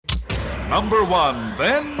Number one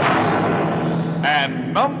then,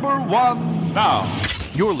 and number one now.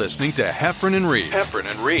 You're listening to Heffron and Reed. Heffron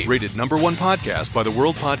and Reed. Rated number one podcast by the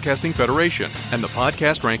World Podcasting Federation and the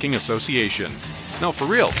Podcast Ranking Association. No, for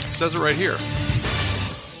real. It says it right here.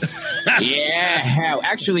 Yeah.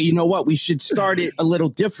 Actually, you know what? We should start it a little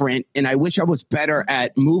different. And I wish I was better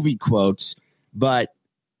at movie quotes, but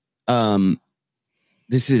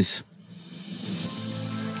this is...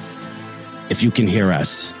 If you can hear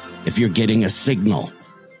us, if you're getting a signal,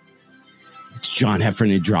 it's John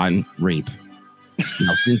Heffron and John Reep.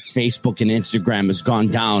 Now, since Facebook and Instagram has gone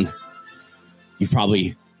down, you've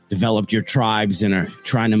probably developed your tribes and are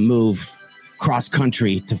trying to move cross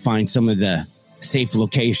country to find some of the safe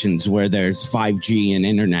locations where there's 5G and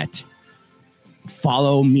internet.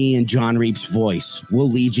 Follow me and John Reep's voice.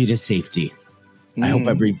 We'll lead you to safety. I hope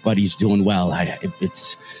everybody's doing well. I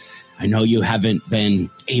know you haven't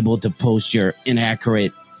been able to post your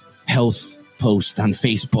inaccurate health post on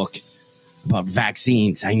Facebook about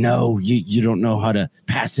vaccines. I know you don't know how to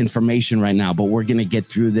pass information right now, but we're going to get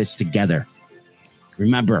through this together.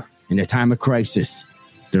 Remember, in a time of crisis,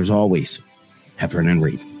 there's always Heffron and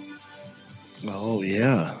Reed. Oh,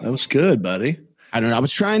 yeah. That was good, buddy. I don't know. I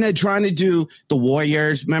was trying to do The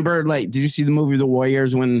Warriors. Remember, did you see the movie The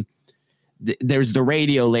Warriors when there's the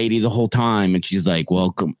radio lady the whole time and she's like,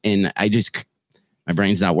 welcome. And my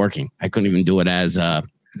brain's not working. I couldn't even do it as, it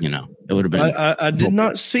would have been. I did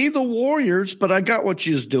not see The Warriors, but I got what she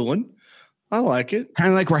was doing. I like it. Kind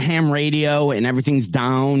of like we're ham radio and everything's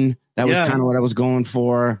down. That was kind of what I was going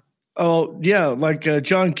for. Oh, yeah. Like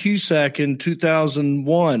John Cusack in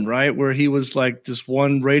 2001, right? Where he was like this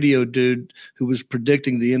one radio dude who was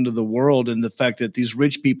predicting the end of the world and the fact that these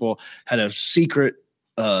rich people had a secret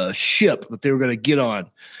ship that they were going to get on,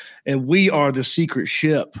 and we are the secret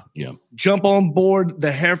ship. Yeah, jump on board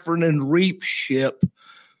the Heffron and Reep ship.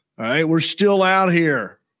 All right, we're still out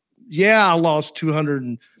here. Yeah, I lost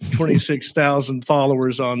 226,000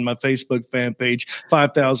 followers on my Facebook fan page,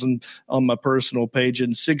 5,000 on my personal page,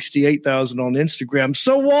 and 68,000 on Instagram.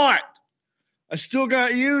 So what? I still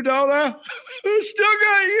got you, don't I? I still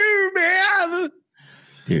got you, man.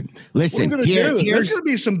 Dude, listen, there's going to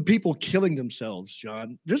be some people killing themselves,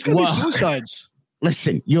 John. There's going to be suicides.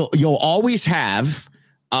 Listen, you'll always have,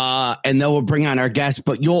 and then we'll bring on our guests,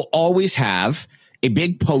 but you'll always have a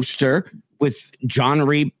big poster with John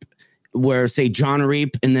Reep, where say John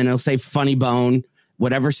Reep, and then it'll say Funny Bone,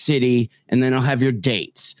 whatever city, and then it'll have your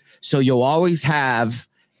dates. So you'll always have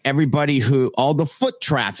all the foot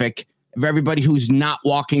traffic of everybody who's not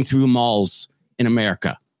walking through malls in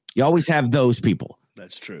America. You always have those people.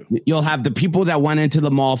 That's true. You'll have the people that went into the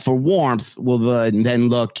mall for warmth will then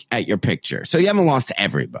look at your picture. So you haven't lost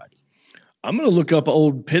everybody. I'm going to look up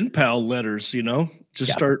old pen pal letters,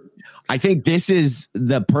 start. I think this is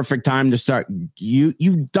the perfect time to start.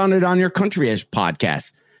 You've done it on your Country-ish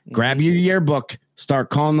podcast. Grab your yearbook, start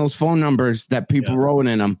calling those phone numbers that people wrote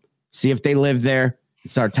in them. See if they live there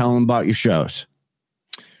and start telling them about your shows.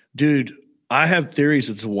 Dude, I have theories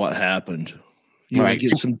as to what happened. You want to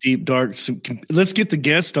get some deep, dark. Let's get the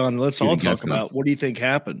guest on. Let's all talk about what do you think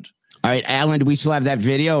happened. All right, Alan, do we still have that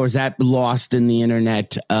video, or is that lost in the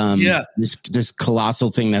internet? This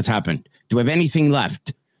colossal thing that's happened. Do we have anything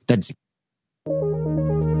left? That's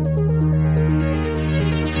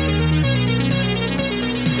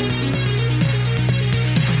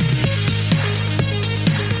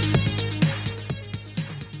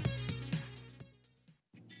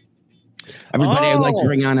everybody. I'd like to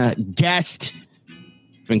bring on a guest.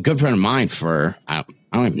 Been a good friend of mine for I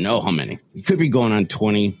don't even know how many. It could be going on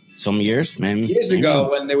 20 some years, man. Years ago,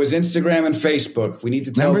 when there was Instagram and Facebook, we need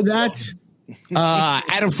to tell. Remember that?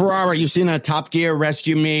 Adam Ferrara, you've seen Top Gear,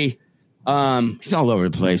 Rescue Me. He's all over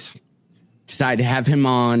the place. Decided to have him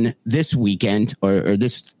on this weekend or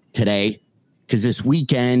this today, because this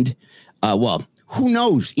weekend, who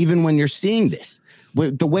knows? Even when you're seeing this,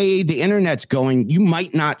 with the way the internet's going, you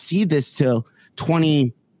might not see this till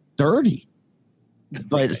 2030.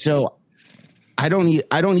 But so I don't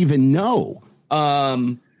even know.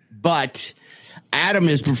 But Adam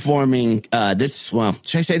is performing this. Well,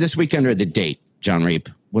 should I say this weekend or the date, John Reep?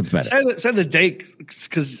 What's better? Say the date,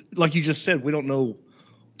 because, like you just said, we don't know.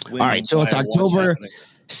 All right, so it's October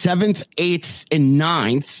 7th, 8th, and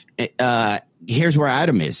 9th. Here's where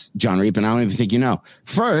Adam is, John Reep, and I don't even think you know.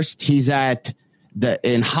 First, he's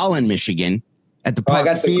in Holland, Michigan, at the Park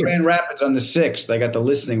I got Theater. the Grand Rapids on the 6th. I got the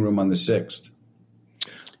listening room on the 6th.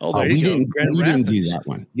 Oh, there you go. We didn't do that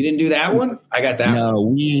one. You didn't do that one? I got that one. No,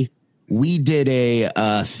 we did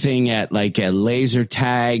a thing at like a laser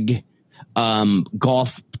tag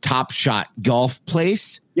golf Top Shot golf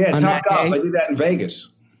place. Yeah, Top Golf. I did that in Vegas.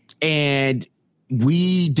 and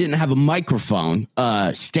we didn't have a microphone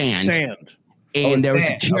stand. And there was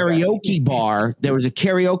a karaoke bar. There was a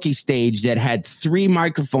karaoke stage that had 3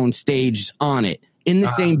 microphone stages on it in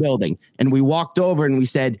the same building. And we walked over and we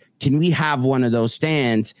said, can we have one of those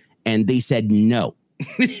stands? And they said no.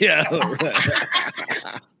 Yeah.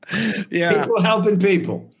 Yeah. People helping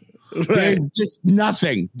people. They're just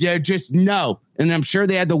nothing. They're just no. And I'm sure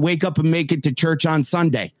they had to wake up and make it to church on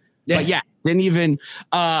Sunday. Yeah. But yeah, didn't even.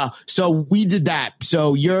 So we did that.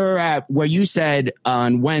 So you're at where you said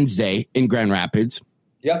on Wednesday in Grand Rapids.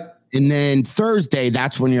 Yep. And then Thursday,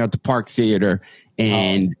 that's when you're at the Park Theater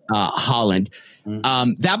in Holland.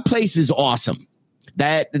 That place is awesome.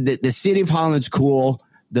 That the city of Holland's cool.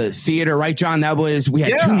 The theater, right, John? We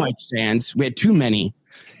had 2 mic stands. We had too many.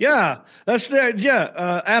 Yeah, that's there.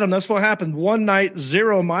 Yeah, Adam, that's what happened. One night,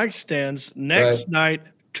 0 mic stands. Next night,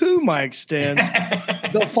 2 mic stands.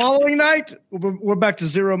 The following night, we're back to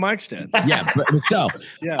 0 mic stands. Yeah,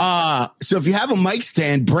 so if you have a mic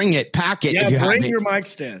stand, bring it, pack it. Yeah, bring your mic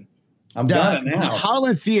stand. I'm done now. The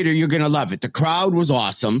Holland Theater, you're going to love it. The crowd was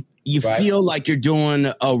awesome. You feel like you're doing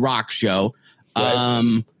a rock show.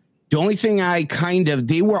 Right. The only thing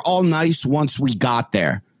they were all nice once we got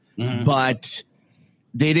there, but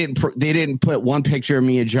they didn't put one picture of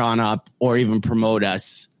me and John up or even promote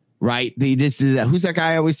us. Right? They just did that. Who's that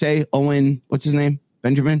guy I always say? Owen, what's his name?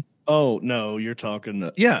 Benjamin? Oh, no, you're talking.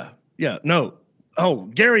 No. Oh,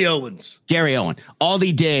 Gary Owens. Gary Owen. All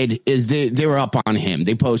they did is they were up on him.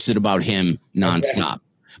 They posted about him nonstop.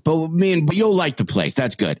 Okay. But you'll like the place.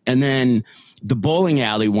 That's good. And then the bowling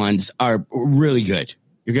alley ones are really good.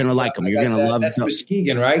 You're going to like them. You're going to love them. That's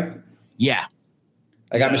Muskegon, right? Yeah.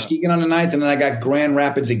 I got Muskegon on the 9th, and then I got Grand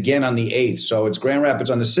Rapids again on the 8th. So it's Grand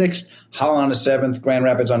Rapids on the 6th, Holland on the 7th, Grand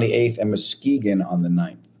Rapids on the 8th, and Muskegon on the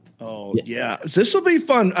 9th. Oh, yeah. This will be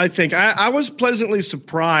fun, I think. I was pleasantly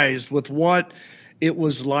surprised with what it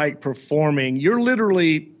was like performing. You're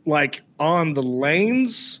literally like on the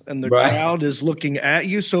lanes, and the crowd is looking at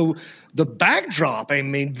you. So the backdrop,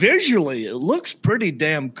 visually, it looks pretty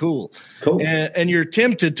damn cool. And you're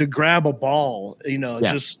tempted to grab a ball,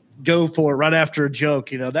 just go for it right after a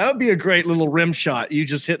joke. That would be a great little rim shot. You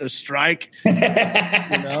just hit a strike,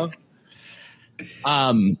 Yeah.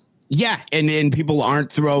 And people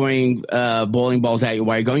aren't throwing bowling balls at you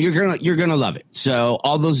while you're going. You're gonna love it. So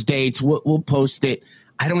all those dates, we'll post it.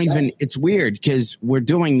 It's weird because we're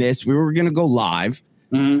doing this. We were gonna go live,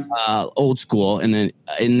 old school, and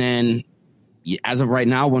then as of right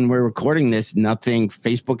now, when we're recording this, nothing.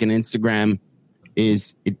 Facebook and Instagram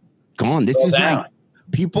is gone. This is like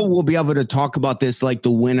people will be able to talk about this like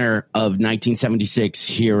the winter of 1976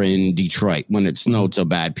 here in Detroit when it snowed so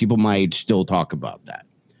bad. People might still talk about that.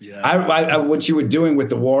 Yeah. What you were doing with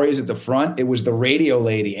the Warriors at the front, it was the radio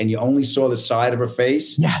lady, and you only saw the side of her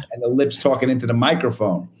face and the lips talking into the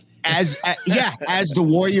microphone. As the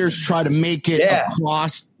Warriors try to make it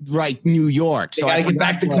across New York. So I got to get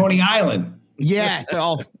back to Coney Island. Yeah,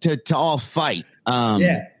 to all fight.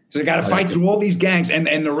 So they got to fight through all these gangs, and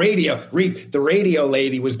the radio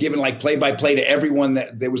lady was giving like play by play to everyone.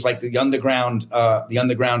 That there was like the underground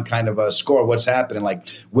kind of a score. What's happening? Like,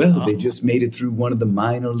 they just made it through one of the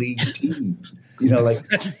minor league teams. We're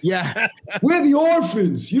the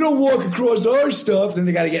orphans. You don't walk across our stuff. Then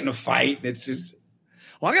they got to get in a fight. It's just.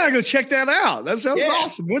 Well, I gotta go check that out. That sounds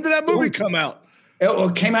awesome. When did that movie come out?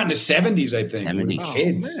 It came out in the 70s, I think. 70s.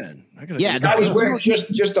 Kids. Oh, man. The guy was wearing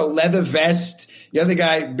just a leather vest. The other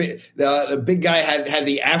guy, the big guy, had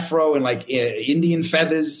the afro and like Indian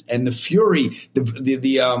feathers. And the Fury,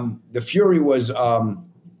 the Fury was a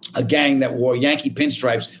gang that wore Yankee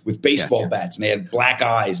pinstripes with baseball bats, and they had black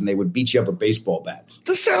eyes, and they would beat you up with baseball bats.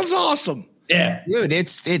 This sounds awesome. Yeah, dude,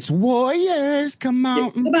 it's Warriors come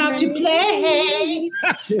out and play.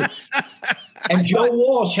 And Joe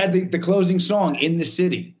Walsh had the closing song, "In the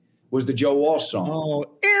City." Was the Joe Walsh song? Oh,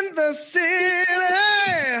 in the city.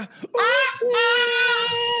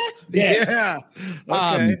 Yeah.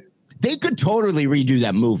 Okay. They could totally redo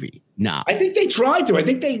that movie. No, I think they tried to. I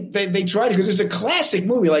think they tried because it's a classic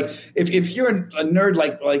movie. Like if you're a nerd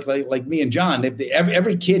like me and John,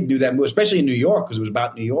 every kid knew that movie, especially in New York because it was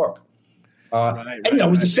about New York. And it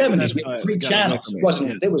was the 70s. We had 3 channels.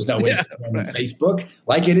 There was no Instagram and Facebook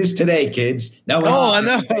like it is today, kids. No. I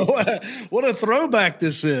know. What a throwback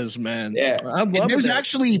this is, man. Yeah. I'm loving There's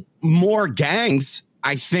actually more gangs,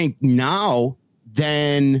 I think, now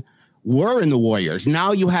than were in the Warriors.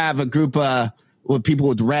 Now you have a group with people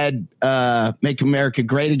with red Make America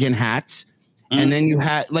Great Again hats. And then you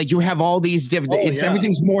have all these different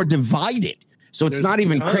everything's more divided. So it's not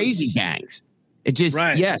even crazy gangs. It just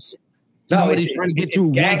No, Somebody's trying to get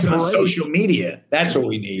through gangs one on parade. social media. That's what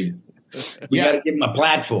we need. We got to give them a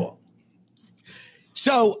platform.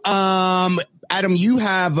 So, Adam, you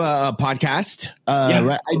have a podcast.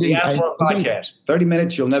 Right? For a podcast. 30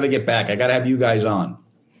 minutes, you'll never get back. I got to have you guys on.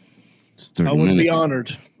 I would be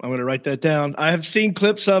honored. I'm going to write that down. I have seen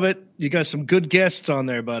clips of it. You got some good guests on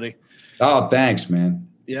there, buddy. Oh, thanks, man.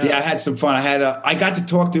 Yeah, I had some fun. I got to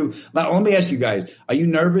talk to. Now, let me ask you guys: are you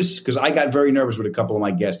nervous? Because I got very nervous with a couple of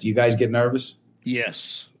my guests. Do you guys get nervous?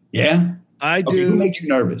 Yes. Yeah, I do. Okay, who makes you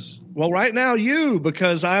nervous? Well, right now you,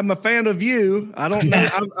 because I'm a fan of you. I don't know.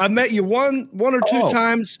 I met you one or two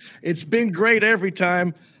times. It's been great every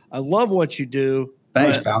time. I love what you do.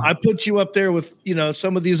 Thanks, pal. I put you up there with,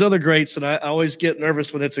 some of these other greats, and I always get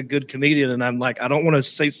nervous when it's a good comedian, and I'm like, I don't want to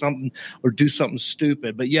say something or do something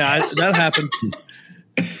stupid. But yeah, that happens.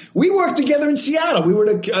 We worked together in Seattle. We were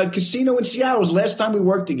at a casino in Seattle. It was the last time we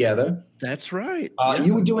worked together. That's right.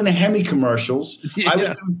 You were doing the Hemi commercials. Yeah. I was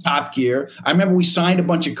doing Top Gear. I remember we signed a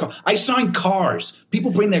bunch of cars. I signed cars.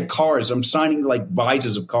 People bring their cars. I'm signing like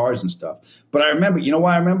visors of cars and stuff. But I remember, you know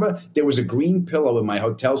why I remember? There was a green pillow in my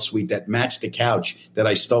hotel suite that matched the couch that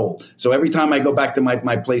I stole. So every time I go back to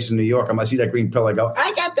my place in New York, I see that green pillow. I go,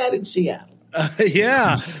 I got that in Seattle.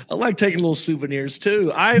 Yeah, I like taking little souvenirs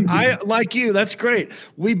too. I like you. That's great.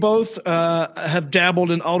 We both have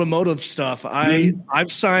dabbled in automotive stuff. I've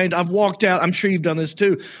walked out. I'm sure you've done this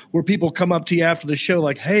too, where people come up to you after the show,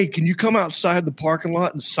 like, "Hey, can you come outside the parking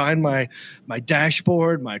lot and sign my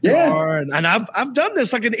dashboard, my car?" And I've done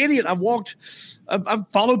this like an idiot. I've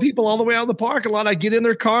followed people all the way out of the parking lot. I get in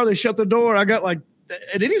their car, they shut the door. I got like,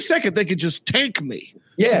 at any second they could just tank me.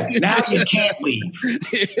 Yeah, now you can't leave.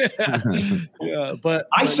 But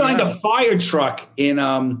I signed a fire truck in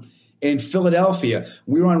Philadelphia.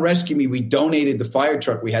 We were on Rescue Me. We donated the fire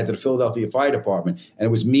truck we had to the Philadelphia Fire Department, and it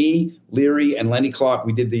was me, Leary, and Lenny Clark.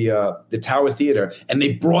 We did the Tower Theater, and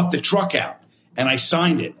they brought the truck out, and I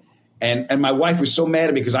signed it. And my wife was so mad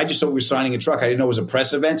at me because I just thought we were signing a truck. I didn't know it was a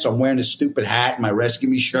press event, so I'm wearing this stupid hat and my Rescue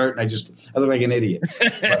Me shirt, and I look like an idiot.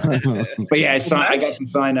 But yeah, I got to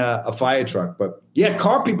sign a fire truck. But yeah,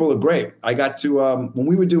 car people are great. I got to when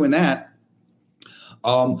we were doing that.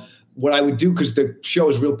 What I would do, because the show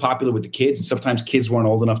is real popular with the kids, and sometimes kids weren't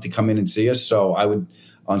old enough to come in and see us, so I would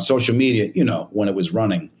on social media, when it was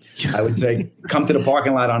running. I would say, come to the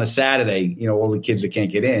parking lot on a Saturday, all the kids that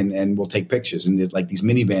can't get in, and we'll take pictures. And there's like these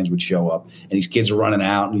minivans would show up, and these kids are running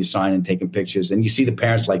out, and you sign and taking pictures. And you see the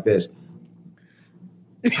parents like this.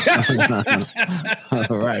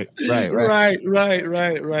 Right.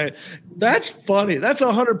 That's funny. That's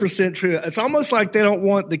 100% true. It's almost like they don't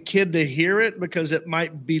want the kid to hear it because it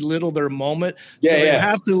might belittle their moment. Yeah, so they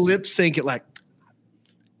have to lip sync it like,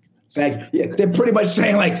 yeah, they're pretty much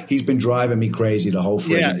saying like, he's been driving me crazy the whole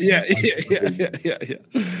freaking. Yeah.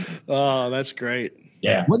 Oh, that's great.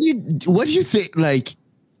 Yeah. What do you think? Like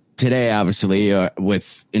today, obviously,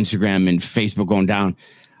 with Instagram and Facebook going down,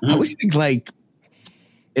 I always think like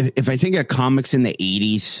if I think of comics in the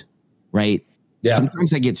 80s, right? Yeah.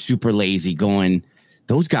 Sometimes I get super lazy going,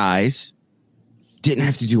 those guys didn't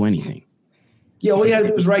have to do anything. Yeah, all you had to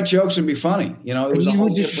do was write jokes and be funny. It was a whole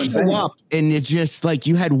different thing. Up, and it's just like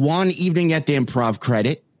you had one evening at the Improv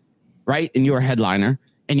credit, right? And you were a headliner,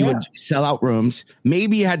 and you would sell out rooms.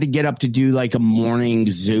 Maybe you had to get up to do like a morning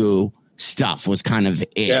zoo stuff was kind of it.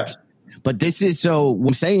 Yeah. But this is what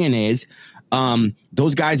I'm saying is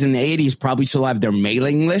those guys in the 80s probably still have their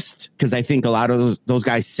mailing list because I think a lot of those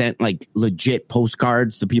guys sent like legit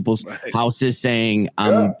postcards to people's houses saying,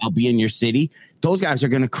 I'll be in your city. Those guys are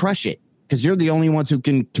going to crush it. Because you're the only ones who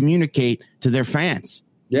can communicate to their fans.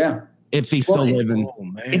 Yeah. If they still live in.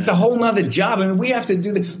 It's a whole nother job. I mean, we have to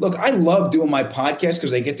do this. Look, I love doing my podcast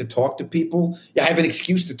because I get to talk to people. I have an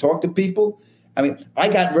excuse to talk to people. I mean, I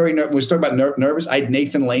got very nervous. When we talking about nervous, I had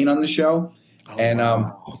Nathan Lane on the show.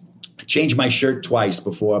 Changed my shirt twice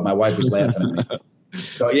before my wife was laughing at me.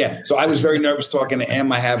 So I was very nervous talking to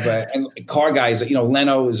him. I have and car guys.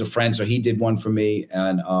 Leno is a friend, so he did one for me.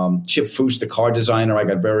 And Chip Foose, the car designer, I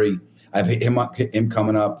have him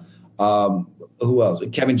coming up. Who else?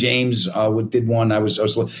 Kevin James did one. I was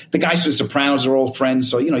the guys from The Sopranos are old friends,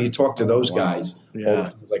 so you talk to those guys. Yeah,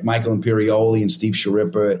 like Michael Imperioli and Steve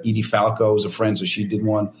Sciarippa. Edie Falco is a friend, so she did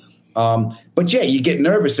one. But yeah, you get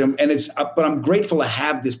nervous, and it's. But I'm grateful to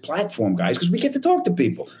have this platform, guys, because we get to talk to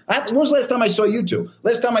people. When was the last time I saw you two?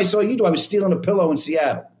 Last time I saw you two, I was stealing a pillow in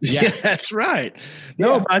Seattle. Yeah, that's right.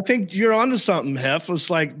 No, I think you're onto something, Hef. It's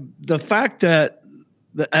like the fact that.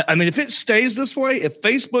 I mean, if it stays this way, if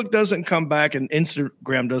Facebook doesn't come back and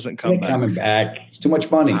Instagram doesn't come back, coming back, it's too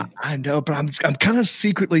much money. I know, but I'm kind of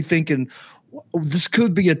secretly thinking, this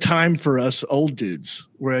could be a time for us old dudes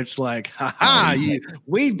where it's like,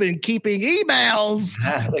 we've been keeping emails.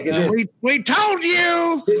 Look at this. We told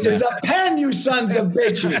you. This is a pen, you sons of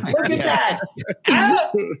bitches. Look at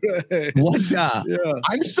that. What?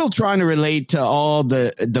 I'm still trying to relate to all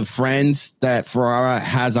the friends that Ferrara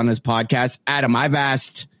has on his podcast. Adam, I've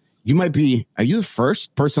asked, are you the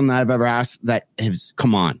first person that I've ever asked that has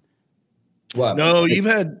come on? What? No, you've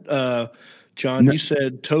had, John, you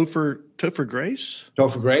said Topher Grace?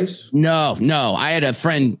 Topher Grace? No. I had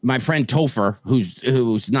my friend Topher,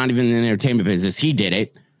 who's not even in the entertainment business. He did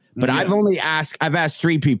it. But I've asked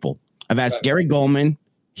 3 people. I've asked Gary Goldman.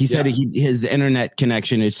 He said his internet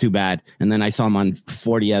connection is too bad. And then I saw him on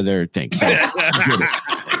 40 other things. So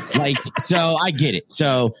I get it.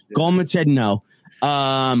 So Goldman said no.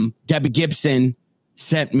 Debbie Gibson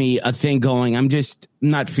sent me a thing going, I'm just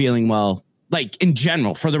not feeling well. Like in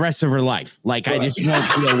general, for the rest of her life. Like I just won't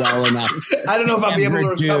feel well enough. I don't know if I'll be able to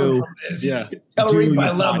recover from this. Yeah. Tell Reap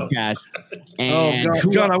I love him. And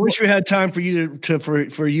John, I wish we had time for you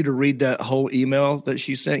for you to read that whole email that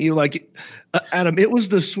she sent you. Like, Adam, it was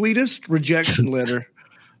the sweetest rejection letter,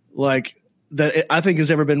 like that I think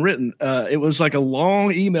has ever been written. It was like a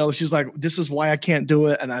long email. She's like, "This is why I can't do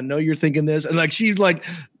it," and I know you're thinking this, and like she like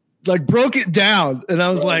broke it down, and I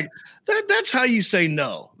was like. That's how you say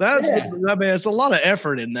no. It's a lot of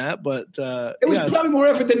effort in that, but it was probably more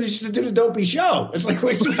effort than just to do the Dopey show. It's like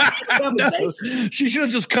no, she should have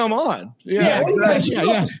just come on.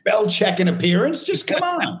 Spell check and appearance. Just come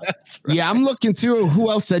on. Right. Yeah, I'm looking through who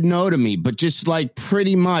else said no to me, but just like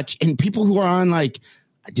pretty much, and people who are on like,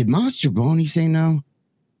 did Monster Brony say no?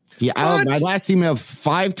 Yeah, my last email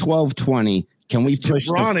 5/12/20. Can we push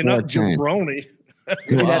Jabroni, not Jabroni?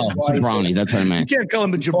 Jabroni, that's what I meant. You can't call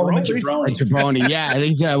him a jabroni. Jabroni, yeah.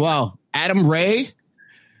 He said, well, Adam Ray,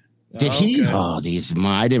 did he? Oh,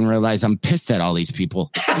 I didn't realize I'm pissed at all these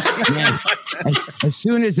people. Man, as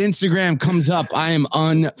soon as Instagram comes up, I am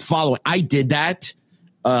unfollowing. I did that.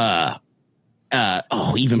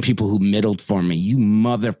 Even people who middled for me, you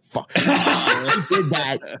motherfucker. I did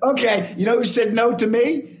that. Okay, you know who said no to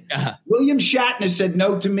me? William Shatner said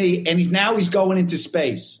no to me, and he's going into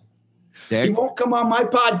space. He won't come on my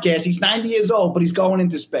podcast. He's 90 years old, but he's going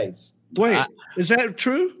into space. Wait, is that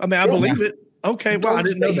true? I mean, I believe it. Okay, well, I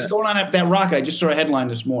didn't know that. He's going on after that rocket. I just saw a headline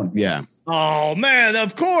this morning. Yeah. Oh, man,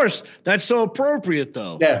 of course. That's so appropriate,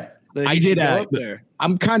 though. Yeah. I did there.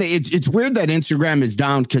 I'm kind of it's weird that Instagram is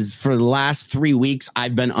down because for the last 3 weeks,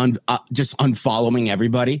 I've been just unfollowing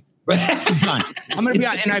everybody. I'm gonna be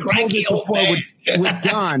honest, and I've told you before with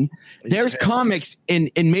John. There's comics,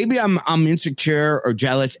 and maybe I'm insecure or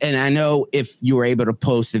jealous. And I know if you were able to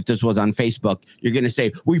post, if this was on Facebook, you're gonna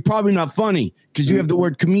say, "Well, you're probably not funny because you have the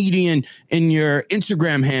word comedian in your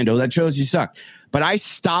Instagram handle. That shows you suck." But I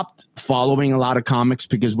stopped following a lot of comics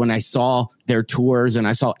because when I saw their tours and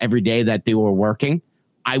I saw every day that they were working,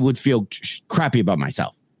 I would feel crappy about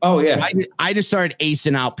myself. Oh, yeah. I just started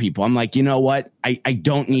acing out people. I'm like, you know what? I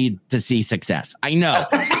don't need to see success. I know.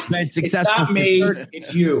 It's not me.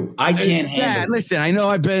 It's you. I can't handle it. Listen, I know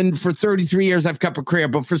I've been for 33 years. I've kept a career,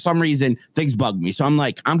 but for some reason, things bug me. So I'm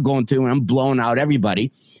like, I'm going to, and I'm blowing out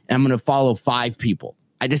everybody. And I'm going to follow 5 people.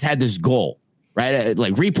 I just had this goal, right?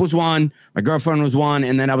 Like Reap was one. My girlfriend was one.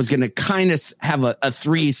 And then I was going to kind of have a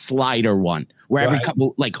 3-slider one where every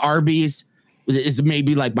couple, like Arby's, is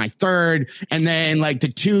maybe like my 3rd, and then like the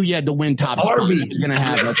 2 you had to win top. Arby's gonna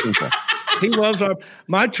have that people. He loves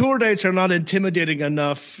my tour dates are not intimidating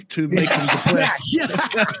enough to make him depressed.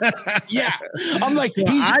 Yeah. I'm like,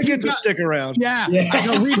 I get to stick around. Yeah. I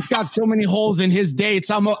know Reed's got so many holes in his dates.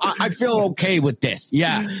 I feel okay with this.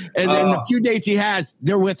 Yeah. And then the few dates he has,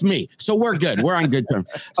 they're with me. So we're good. We're on good terms.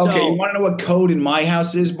 Okay. You want to know what code in my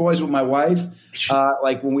house is, boys, with my wife?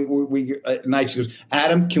 Like when we at night, she goes,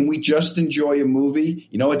 Adam, can we just enjoy a movie?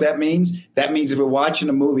 You know what that means? That means if we're watching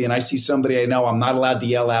a movie and I see somebody I know, I'm not allowed to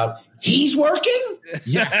yell out, he's working?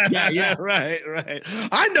 Yeah. Right.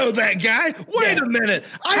 I know that guy. Wait a minute.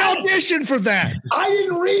 I auditioned for that. I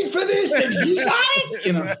didn't read for this and he got it.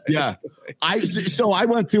 You know? Yeah. So I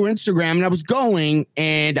went through Instagram and I was going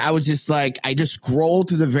and I was just like, I just scrolled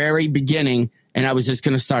to the very beginning and I was just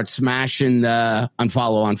going to start smashing the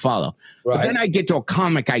unfollow. Right. But then I get to a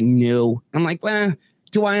comic I knew. I'm like, well,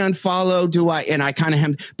 do I unfollow? And I kind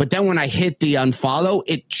of but then when I hit the unfollow,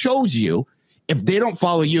 it shows you. If they don't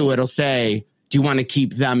follow you, it'll say, do you want to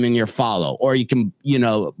keep them in your follow? Or you can,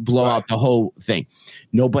 blow out the whole thing.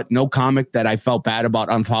 No comic that I felt bad about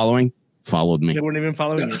unfollowing followed me. They weren't even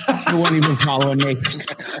following you. They weren't even following me.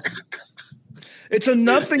 It's a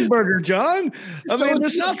nothing burger, John. I mean,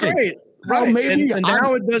 this is great. Well, right. maybe and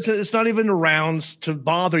now it doesn't. It's not even around to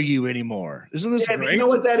bother you anymore. Isn't this great? You know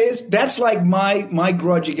what that is? That's like my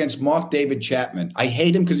grudge against Mark David Chapman. I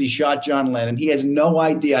hate him because he shot John Lennon. He has no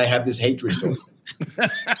idea I have this hatred for him.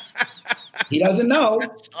 He doesn't know,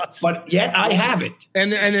 but yet I have it.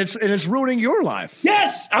 And it's ruining your life.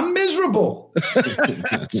 Yes, I'm miserable.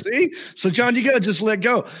 See? So John, you gotta just let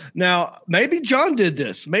go. Now, maybe John did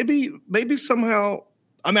this. Maybe somehow.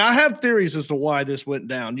 I mean, I have theories as to why this went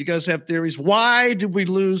down. You guys have theories? Why did we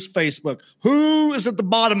lose Facebook? Who is at the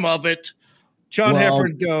bottom of it? John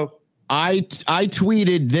Heffron, go. I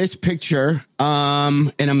tweeted this picture,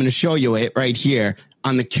 and I'm going to show you it right here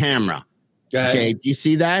on the camera. Okay, do you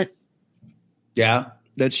see that? Yeah,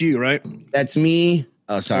 that's you, right? That's me.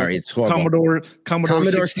 Oh, sorry, it's horrible.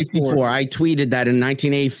 Commodore 64. I tweeted that in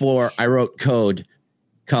 1984. I wrote code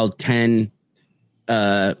called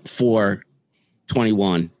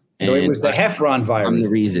 10.4.21. So it was the Heffron virus. I'm the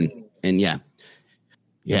reason. And yeah.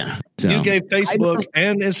 So, you gave Facebook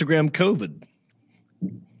and Instagram COVID.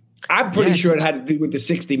 I'm pretty sure it had to do with the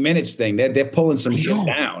 60 Minutes thing. They're pulling some shit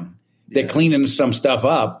down. They're cleaning some stuff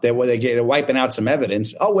up. They're wiping out some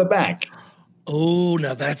evidence. Oh, we're back. Oh,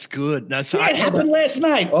 now that's good. Now, so it happened last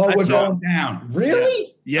night. Oh, we're going down.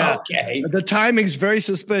 Really? Yeah. Okay. The timing's very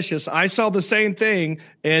suspicious. I saw the same thing,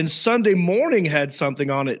 and Sunday Morning had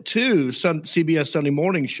something on it too. CBS Sunday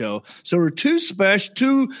Morning show. So there were two stories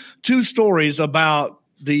about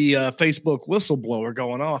the Facebook whistleblower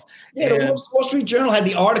going off. Yeah, the Wall Street Journal had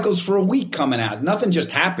the articles for a week coming out. Nothing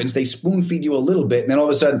just happens. They spoon feed you a little bit, and then all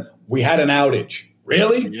of a sudden, we had an outage.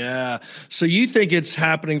 Really? Yeah. So you think it's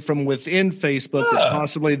happening from within Facebook that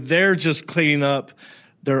possibly they're just cleaning up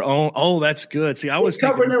their own. Oh, that's good. See, I was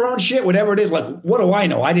covering their own shit, whatever it is. Like, what do I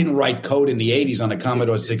know? I didn't write code in the 80s on a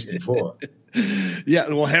Commodore 64. Yeah.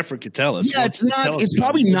 Well, Heffron could tell us. Yeah, it's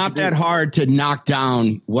probably not that hard to knock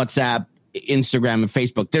down WhatsApp, Instagram, and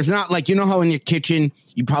Facebook. There's not like, you know how in your kitchen,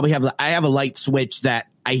 you probably I have a light switch that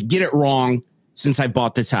I get it wrong since I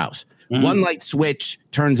bought this house. Mm-hmm. One light switch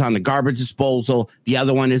turns on the garbage disposal. The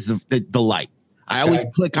other one is the light. I always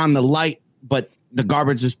click on the light, but the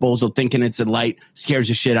garbage disposal, thinking it's a light, scares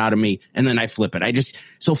the shit out of me. And then I flip it.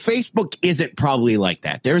 So Facebook isn't probably like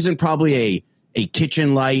that. There isn't probably a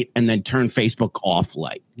kitchen light and then turn Facebook off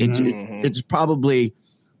light. It's probably.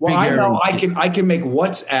 Well, I know I can make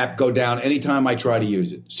WhatsApp go down anytime I try to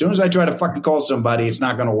use it. As soon as I try to fucking call somebody, it's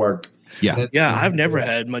not going to work. Yeah. I've never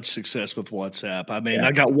had much success with WhatsApp. I mean,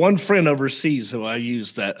 I got one friend overseas who I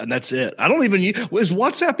use that, and that's it. I don't even use. Is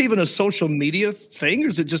WhatsApp even a social media thing, or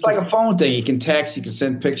is it just like a phone thing? You can text, you can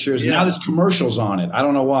send pictures. Yeah. Now there's commercials on it. I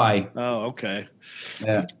don't know why. Oh, okay.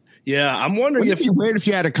 Yeah. I'm wondering if it'd be weird if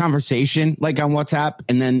you had a conversation like on WhatsApp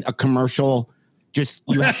and then a commercial. Just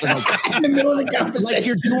you have to in the middle of the conversation, like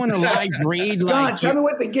you're doing a live read. John, tell me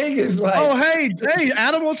what the gig is like. Oh, hey,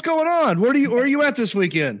 Adam, what's going on? Where are you at this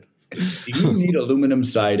weekend? Do you need aluminum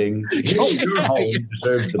siding? Your home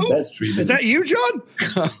deserves the best treatment. Is that you, John?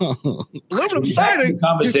 Aluminum siding.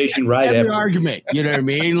 Conversation right every after. argument. You know what I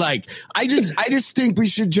mean? Like I just think we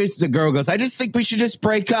should the girl goes, I just think we should just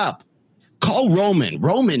break up. Call Roman.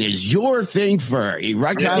 Roman is your thing for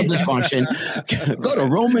erectile dysfunction. Go to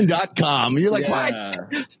Roman.com. And you're like, what?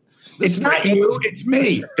 It's not you, it's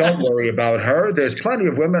me. Don't worry about her. There's plenty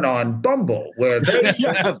of women on Bumble where they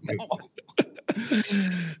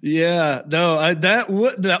Yeah, no,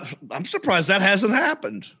 I'm surprised that hasn't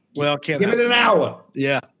happened. Well, can't give it an hour.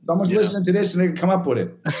 Yeah, someone's listening to this and they can come up with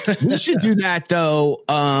it. We should do that though.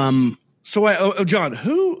 So, John,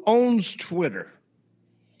 who owns Twitter?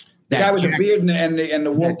 The guy with the beard and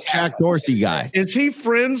the wool Jack Dorsey guy. Is he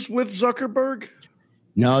friends with Zuckerberg?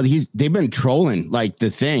 No, they've been trolling like the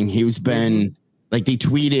thing. He's been like they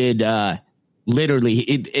tweeted. Literally,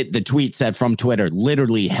 the tweet said from Twitter,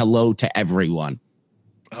 literally, hello to everyone.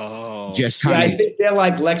 Oh, just I think they're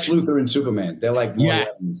like Lex Luthor and Superman. They're like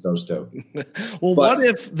those two. Well, what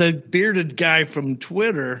if the bearded guy from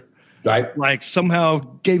Twitter, like somehow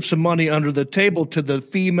gave some money under the table to the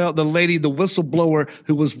lady, the whistleblower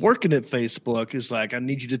who was working at Facebook, is like, I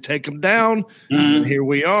need you to take him down. And here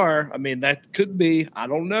we are. I mean, that could be. I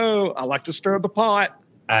don't know. I like to stir the pot.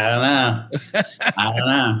 I don't know.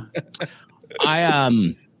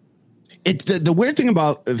 It's the weird thing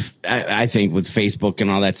about I think with Facebook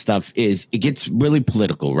and all that stuff is it gets really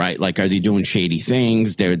political, right? Like, are they doing shady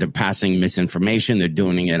things? They're passing misinformation. They're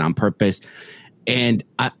doing it on purpose. And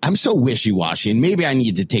I'm so wishy-washy, and maybe I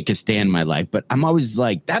need to take a stand in my life, but I'm always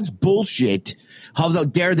like, that's bullshit. How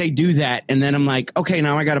dare they do that? And then I'm like, okay,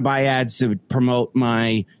 now I got to buy ads to promote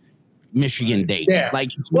my Michigan date. Yeah. Like,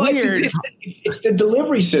 it's weird. It's the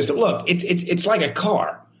delivery system. Look, it's like a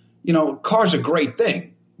car. You know, car's a great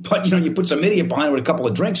thing, But, you know, you put some idiot behind it with a couple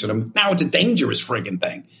of drinks in them. Now it's a dangerous friggin'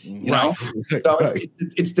 thing, you know? So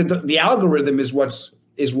it's the algorithm is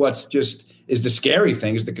the scary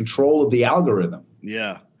thing, is the control of the algorithm.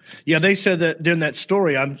 Yeah. Yeah, they said that during that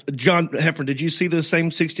story. John Heffron, did you see the same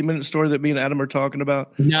 60-minute story that me and Adam are talking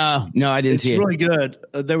about? No, I didn't see it. It's really good.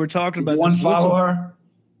 They were talking about One follower.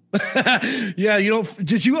 Yeah,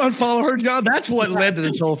 did you unfollow her, John? That's what led to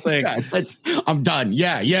this whole thing. I'm done.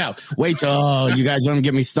 Yeah. Wait till you guys don't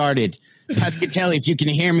get me started. Pescatelli, if you can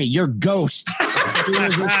hear me, you're ghost. You're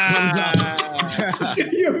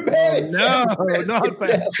mad. No, not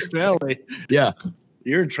Pescatelli. Yeah.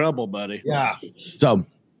 You're in trouble, buddy. Yeah. So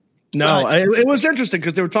no, it was interesting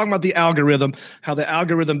because they were talking about the algorithm, how the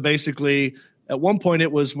algorithm basically at one point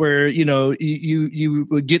it was where, you know, you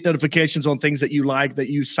would get notifications on things that you like that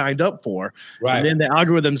you signed up for. Right. And then the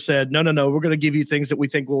algorithm said, no, we're going to give you things that we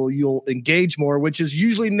think you'll engage more, which is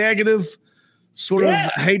usually negative, sort of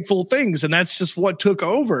hateful things. And that's just what took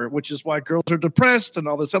over, which is why girls are depressed and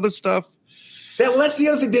all this other stuff. Well, that's the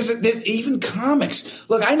other thing. There's even comics.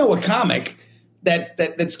 Look, I know a comic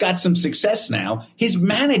that's got some success now. His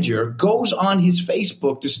manager goes on his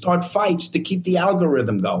Facebook to start fights to keep the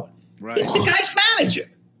algorithm going. Right. It's the guy's manager.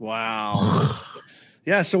 Wow.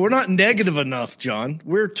 Yeah, so we're not negative enough, John.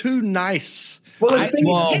 We're too nice. Well, here's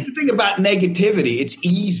the thing about negativity. It's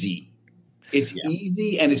easy. It's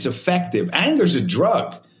easy and it's effective. Anger's a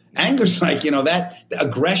drug. Anger's like, you know, that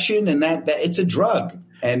aggression and that it's a drug.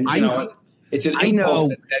 And, you know, it's an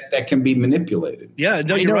impulse that can be manipulated. Yeah,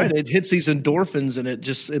 no, you're right. It hits these endorphins and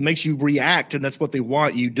it makes you react, and that's what they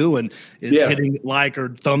want you doing is hitting like or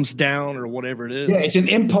thumbs down or whatever it is. Yeah, it's an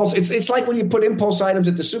impulse. It's like when you put impulse items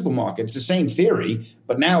at the supermarket. It's the same theory,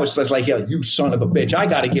 but now it's just like, yeah, you son of a bitch, I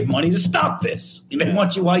got to give money to stop this. They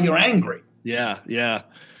want you while you're angry. Yeah.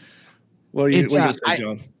 What do you say,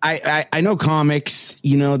 John? I know comics,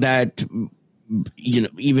 you know, that – you know,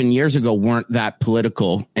 even years ago weren't that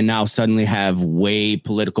political, and now suddenly have way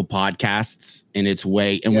political podcasts in its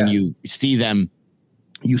way. And when you see them,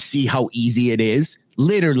 you see how easy it is,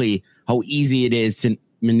 literally how easy it is to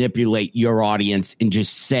manipulate your audience and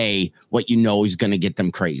just say what you know is going to get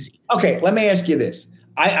them crazy. Okay, let me ask you this.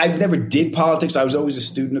 I never did politics. I was always a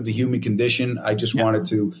student of the human condition. I just wanted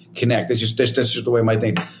to connect. That's just the way my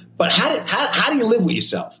thing. But how do you live with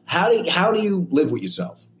yourself? How do you live with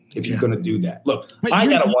yourself? If you're going to do that. Look, I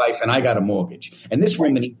got a wife and I got a mortgage, and this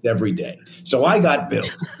woman eats every day. So I got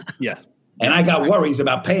bills. And I got worries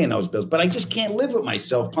about paying those bills, but I just can't live with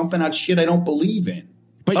myself pumping out shit I don't believe in.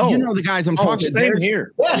 But you know the guys I'm talking about. Same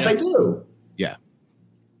here. Yes, I do. Yeah.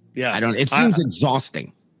 Yeah. It seems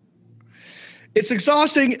exhausting. It's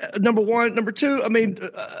exhausting, number one. Number two, I mean,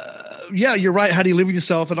 you're right. How do you live with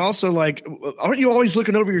yourself? And also, like, aren't you always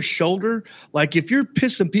looking over your shoulder? Like, if you're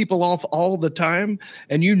pissing people off all the time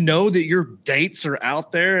and you know that your dates are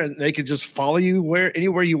out there and they can just follow you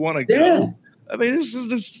anywhere you want to go. I mean,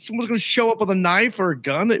 someone's going to show up with a knife or a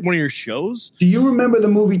gun at one of your shows. Do you remember the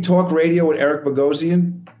movie Talk Radio with Eric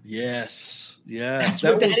Bogosian? Yes. That's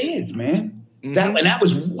what that is, man. Mm-hmm. That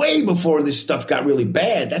was way before this stuff got really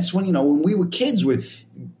bad. That's when, you know, when we were kids with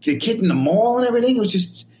the kid in the mall and everything, it was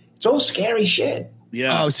just... It's all scary shit.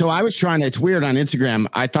 Yeah. Oh, so I was trying to, it's weird on Instagram.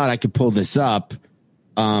 I thought I could pull this up,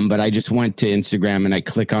 but I just went to Instagram and I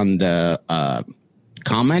click on the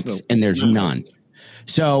comments and there's none.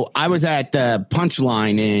 So I was at the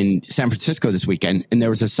Punchline in San Francisco this weekend, and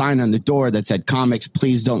there was a sign on the door that said, "Comics,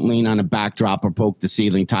 please don't lean on a backdrop or poke the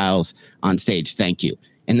ceiling tiles on stage. Thank you."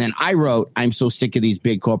 And then I wrote, "I'm so sick of these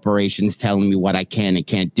big corporations telling me what I can and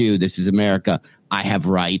can't do. This is America. I have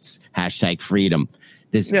rights. #freedom."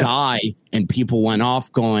 This guy and people went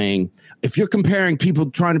off going, if you're comparing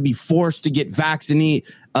people trying to be forced to get vaccinations,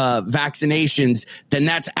 then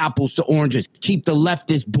that's apples to oranges. Keep the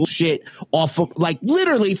leftist bullshit off of, like,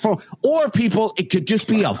 literally or people, it could just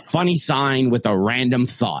be a funny sign with a random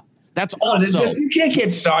thought. That's also. You can't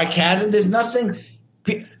get sarcasm. There's nothing.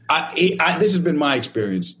 This has been my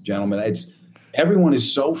experience, gentlemen. Everyone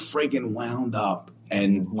is so friggin' wound up.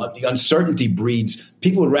 And the uncertainty breeds,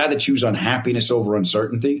 people would rather choose unhappiness over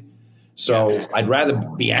uncertainty. So I'd rather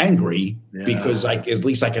be angry because at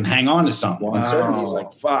least I can hang on to something. Wow. Uncertainty is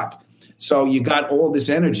like, fuck. So you got all this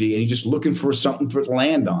energy and you're just looking for something to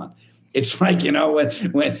land on. It's like, you know,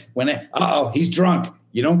 when he's drunk.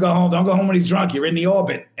 You don't go home. Don't go home when he's drunk. You're in the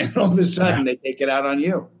orbit. And all of a sudden they take it out on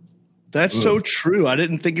you. That's so true. I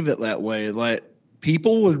didn't think of it that way. Like,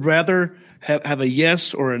 people would rather have a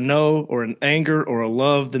yes or a no or an anger or a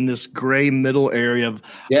love than this gray middle area of,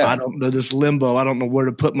 I don't know, this limbo. I don't know where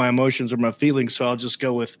to put my emotions or my feelings. So I'll just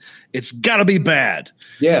go with, it's gotta be bad.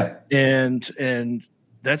 Yeah. And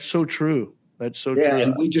that's so true. That's so Yeah, true.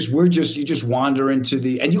 and you just wander into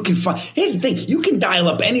and you can find. Here's the thing: you can dial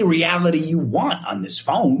up any reality you want on this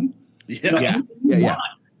phone. Yeah.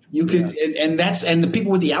 You can, and the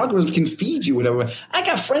people with the algorithms can feed you whatever. I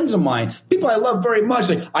got friends of mine, people I love very much.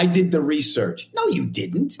 Like, I did the research. No, you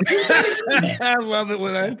didn't. I love it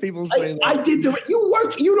when people say that. I did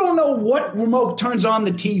you don't know what remote turns on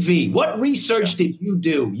the TV. What research did you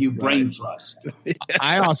do? You brain trust.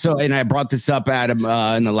 I also, and I brought this up, Adam,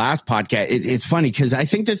 in the last podcast. It's funny because I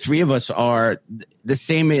think the three of us are the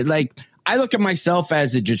same. Like, I look at myself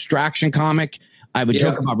as a distraction comic. I would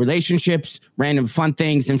joke about relationships, random fun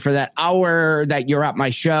things. And for that hour that you're at my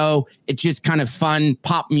show, it's just kind of fun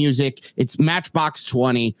pop music. It's Matchbox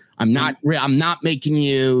 20. I'm not making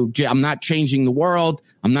you, I'm not changing the world.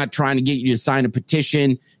 I'm not trying to get you to sign a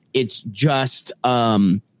petition. It's just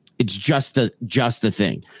the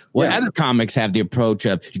thing. Well, other comics have the approach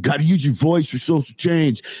of, you got to use your voice for social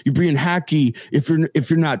change. You're being hacky if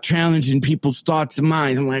you're not challenging people's thoughts and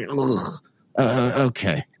minds. I'm like, ugh.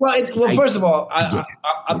 Okay. Well, first of all,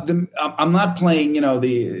 I'm not playing,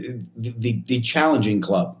 the challenging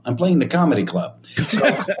club. I'm playing the comedy club. So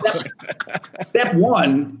step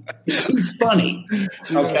one is be funny.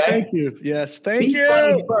 Okay. Thank you. Yes. Be Thank you.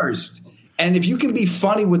 funny first. And if you can be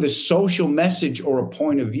funny with a social message or a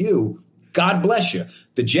point of view, God bless you.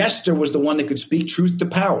 The jester was the one that could speak truth to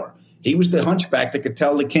power. He was the hunchback that could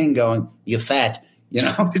tell the king going, "You're fat." You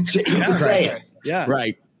could say it. Yeah.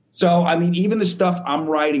 Right. So, I mean, even the stuff I'm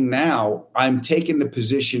writing now, I'm taking the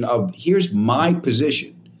position of, here's my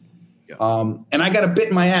position. And I got a bit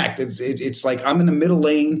in my act. It's like I'm in the middle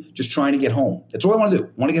lane just trying to get home. That's all I want to do.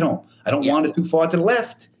 I want to get home. I don't want it too far to the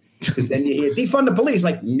left because then you hear defund the police.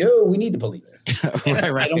 Like, no, we need the police.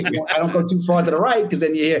 Right. I don't go too far to the right because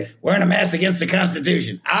then you hear wearing a mask against the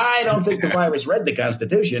Constitution. I don't think the virus read the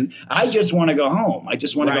Constitution. I just want to go home. I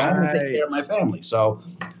just want to go home and take care of my family. So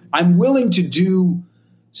I'm willing to do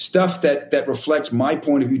stuff that reflects my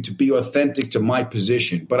point of view to be authentic to my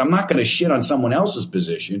position, but I'm not going to shit on someone else's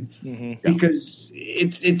position because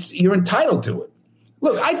it's you're entitled to it.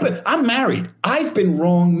 Look, I'm married. I've been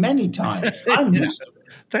wrong many times. I'm used to it.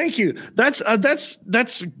 Thank you. That's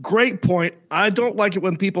a great point. I don't like it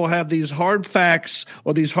when people have these hard facts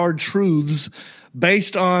or these hard truths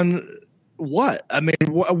based on what? I mean,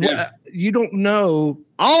 you don't know.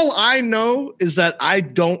 All I know is that I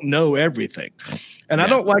don't know everything. And I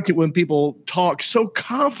don't like it when people talk so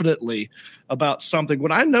confidently about something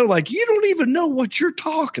when I know, like, you don't even know what you're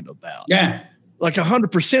talking about. Yeah. Like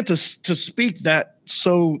 100% to speak that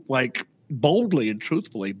so, like, boldly and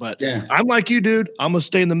truthfully. But I'm like you, dude. I'm going to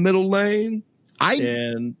stay in the middle lane. I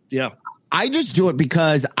just do it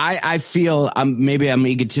because I feel maybe I'm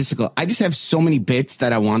egotistical. I just have so many bits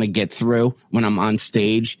that I want to get through when I'm on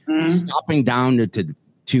stage. Stopping down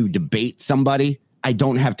to debate somebody, I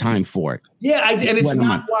don't have time for it. Yeah, and it's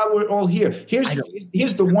not why we're all here. Here's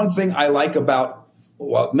the one thing I like about,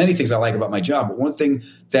 well, many things I like about my job, but one thing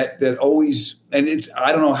that always, and it's,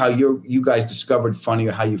 I don't know how you guys discovered funny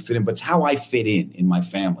or how you fit in, but it's how I fit in my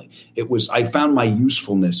family. I found my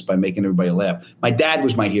usefulness by making everybody laugh. My dad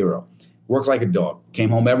was my hero. Worked like a dog. Came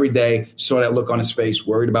home every day, saw that look on his face,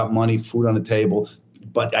 worried about money, food on the table,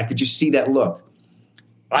 but I could just see that look.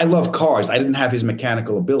 I love cars. I didn't have his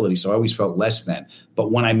mechanical ability, so I always felt less than.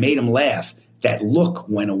 But when I made him laugh, that look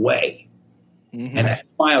went away. And that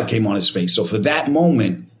smile came on his face. So for that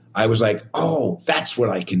moment, I was like, oh, that's what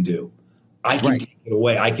I can do. I can take it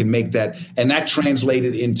away. I can make that. And that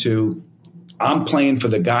translated into, I'm playing for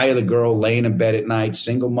the guy or the girl laying in bed at night,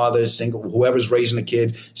 single mother, whoever's raising a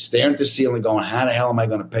kid, staring at the ceiling going, how the hell am I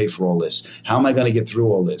going to pay for all this? How am I going to get through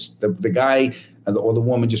all this? The guy or the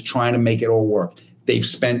woman just trying to make it all work. They've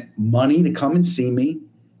spent money to come and see me.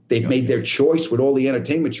 They've made their choice with all the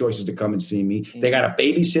entertainment choices to come and see me. They got a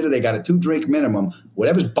babysitter. They got a 2-drink minimum.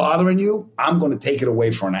 Whatever's bothering you, I'm going to take it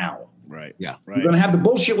away for an hour. Right. Yeah. Right. You're going to have the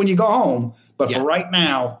bullshit when you go home. But for right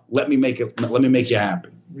now, let me make you happy.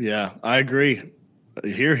 Yeah, I agree.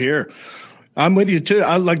 Here. I'm with you too.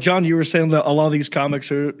 I like John, you were saying that a lot of these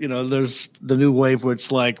comics are, there's the new wave where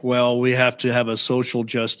it's like, well, we have to have a social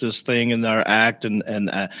justice thing in our act. And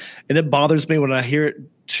it bothers me when I hear it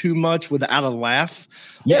too much without a laugh.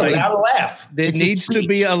 Yeah, without a laugh. There needs to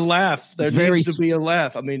be a laugh. There needs to be a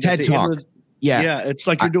laugh. I mean, TED Talk. Yeah, it's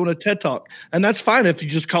like you're doing a TED Talk. And that's fine if you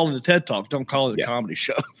just call it a TED Talk. Don't call it a comedy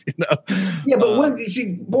show, Yeah, but you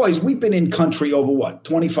see, boys, we've been in country over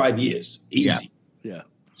 25 years. Easy. Yeah.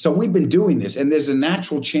 So we've been doing this, and there's a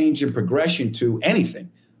natural change and progression to anything.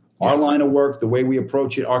 Our line of work, the way we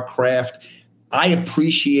approach it, our craft. I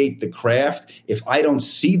appreciate the craft. If I don't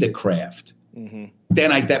see the craft,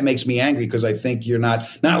 then that makes me angry because I think you're not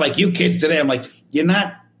like you kids today. I'm like, you're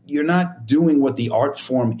not doing what the art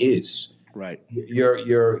form is. Right.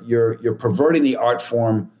 You're perverting the art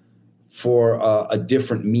form for a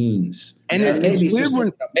different means. And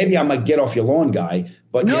maybe I'm a get off your lawn guy,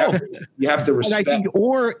 but no, you have to respect. I think,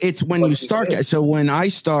 or it's when you start. So when I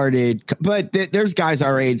started, but there's guys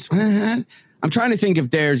our age. I'm trying to think if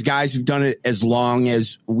there's guys who've done it as long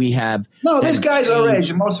as we have. No, there's guys our age,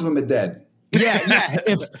 and most of them are dead. Yeah.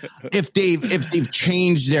 If they've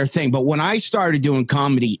changed their thing. But when I started doing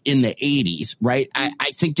comedy in the 80s, right,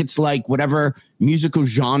 I think it's like whatever musical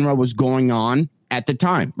genre was going on at the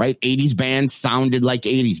time, right? 80s bands sounded like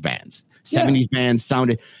 80s bands. 70s bands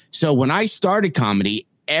sounded. So when I started comedy,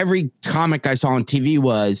 every comic I saw on TV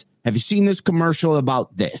was, have you seen this commercial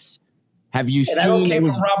about this? Have you seen? That came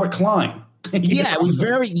from Robert Klein. It was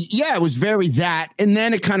very that. And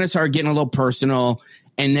then it kind of started getting a little personal.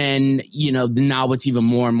 And then, now it's even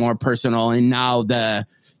more and more personal. And now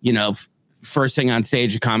first thing on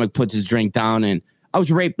stage, a comic puts his drink down, and I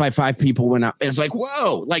was raped by 5 people when it's like,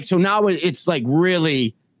 whoa, like, so now it's like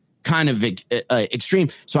really kind of extreme.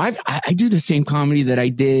 So I do the same comedy that I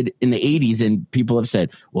did in the 80s, and people have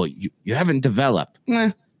said, well, you haven't developed.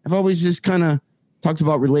 I've always just kind of talked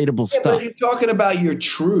about relatable stuff. But you're talking about your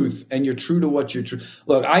truth, and you're true to what you're true.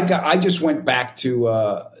 Look, I just went back to,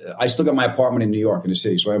 I still got my apartment in New York in the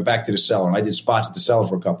city. So I went back to the Cellar, and I did spots at the Cellar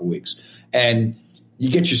for a couple of weeks. And you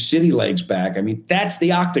get your city legs back. I mean, that's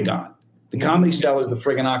the Octagon. The Comedy Cellar is the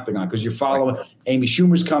friggin' Octagon, because you're following Amy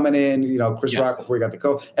Schumer's coming in, Chris Rock before he got the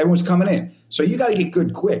coat. Everyone's coming in. So you got to get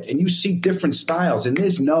good quick, and you see different styles. And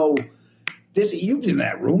you've been in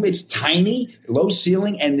that room. It's tiny, low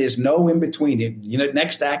ceiling, and there's no in between.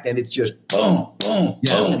 Next act, and it's just boom, boom,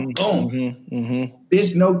 boom, boom. Mm-hmm.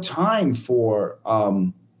 There's no time for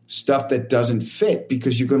stuff that doesn't fit,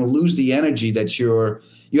 because you're going to lose the energy that you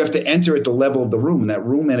have to enter at the level of the room, and that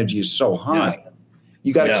room energy is so high. Yeah.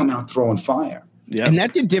 You got to come out throwing fire. Yeah. And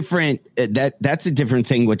that's a different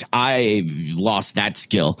thing, which I lost that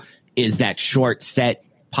skill, is that short set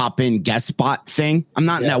pop in guest spot thing. I'm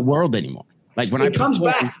not in that world anymore. Like when it comes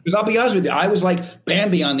back, because I'll be honest with you, I was like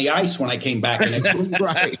Bambi on the ice when I came back. And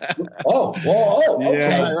right. Okay.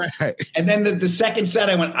 Yeah, right. And then the second set,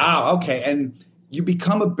 I went, okay. And you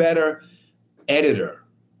become a better editor.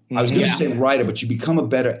 I was going to say writer, but you become a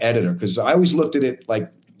better editor, because I always looked at it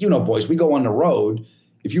like, boys, we go on the road.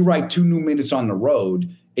 If you write 2 new minutes on the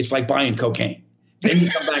road, it's like buying cocaine. Then you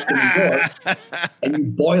come back to New York and you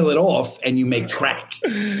boil it off and you make crack. So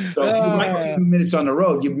if you write 2 minutes on the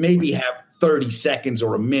road, you maybe have 30 seconds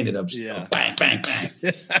or a minute of bang, bang,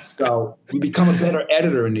 bang. So you become a better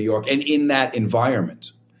editor in New York and in that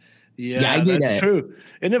environment. Yeah, that's true.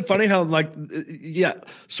 Isn't it funny how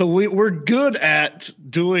so we're good at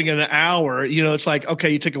doing an hour. It's like, okay,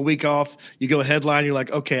 you take a week off, you go headline, you're like,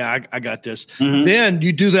 okay, I got this. Mm-hmm. Then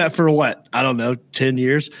you do that for what? I don't know, 10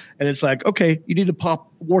 years. And it's like, okay, you need to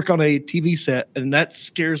work on a TV set, and that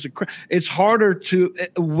scares the crap. It's harder to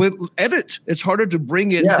edit. It's harder to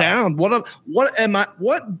bring it down. What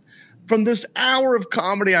from this hour of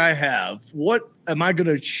comedy I have, what am I going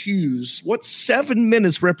to choose? What 7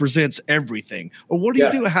 minutes represents everything? Or what do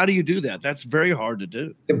you do? How do you do that? That's very hard to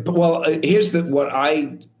do. Well, here's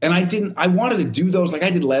I wanted to do those. Like I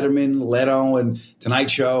did Letterman, Leto, and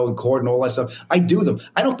Tonight Show, and Corden, all that stuff. I do them.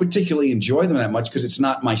 I don't particularly enjoy them that much because it's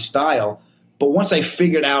not my style. But once I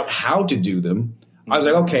figured out how to do them, I was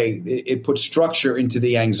like, okay, it puts structure into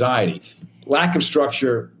the anxiety. Lack of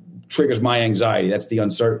structure triggers my anxiety. That's the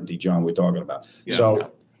uncertainty, John, we're talking about. Yeah.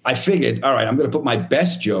 I figured, all right, I'm going to put my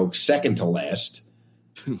best joke second to last,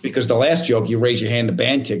 because the last joke, you raise your hand, the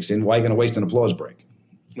band kicks in. Why are you going to waste an applause break?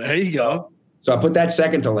 There you go. So I put that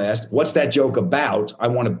second to last. What's that joke about? I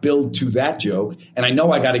want to build to that joke. And I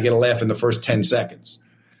know I got to get a laugh in the first 10 seconds,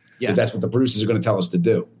 because that's what the producers are going to tell us to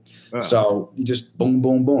do. So you just boom,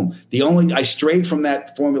 boom, boom. I strayed from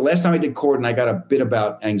that formula. Last time I did Corden, I got a bit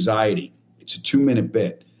about anxiety. It's a 2-minute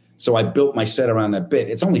bit. So I built my set around that bit.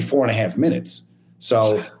 It's only 4.5 minutes.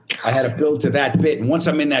 So I had to build to that bit. And once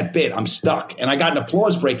I'm in that bit, I'm stuck. And I got an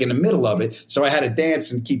applause break in the middle of it. So I had to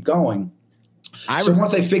dance and keep going.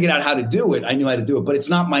 Once I figured out how to do it, I knew how to do it. But it's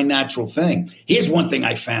not my natural thing. Here's one thing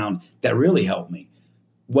I found that really helped me.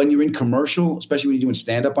 When you're in commercial, especially when you're doing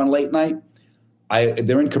stand-up on late night,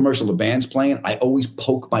 they're in commercial, the band's playing. I always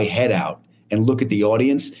poke my head out and look at the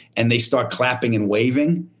audience, and they start clapping and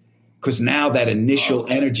waving. Because now that initial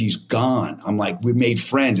energy's gone. I'm like, we made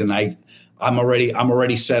friends, and I'm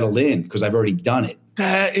already settled in because I've already done it.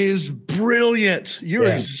 That is brilliant. You're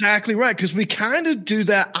exactly right. Because we kind of do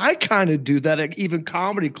that. I kind of do that at even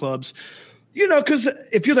comedy clubs. You know, because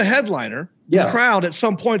if you're the headliner, Yeah. the crowd at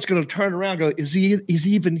some point is going to turn around and go, is he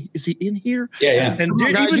in here? Yeah. And Come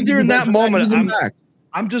on, guys, even you during can that go moment, back, back.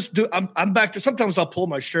 I'm back to, sometimes I'll pull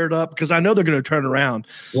my shirt up because I know they're going to turn around.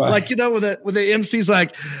 Right. Like, you know, with the MC's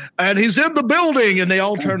like, and he's in the building, and they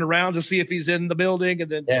all turn around to see if he's in the building.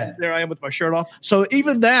 And then there I am with my shirt off. So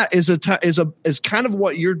even that is kind of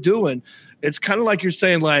what you're doing. It's kind of like you're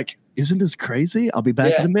saying, like, isn't this crazy? I'll be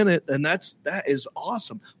back in a minute. And that is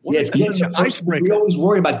awesome. It's getting such an icebreaker. We always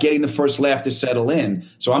worry about getting the first laugh to settle in.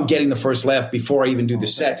 So I'm getting the first laugh before I even do the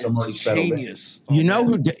set. So I'm already settled Genius. in.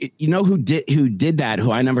 Who did that?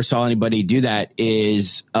 Who I never saw anybody do that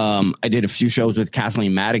is I did a few shows with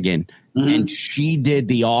Kathleen Madigan, and she did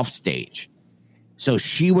the off stage. So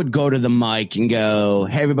she would go to the mic and go,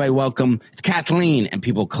 "Hey, everybody, welcome. It's Kathleen," and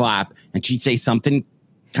people clap, and she'd say something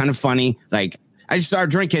kind of funny, like, "I just started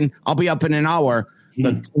drinking. I'll be up in an hour.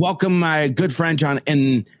 But welcome my good friend John."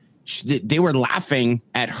 And they were laughing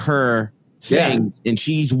at her thing, and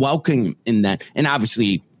she's welcoming in that. And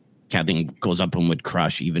obviously, Kathleen goes up and would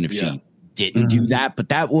crush, even if she didn't do that. But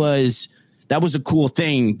that was a cool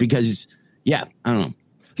thing because, I don't know.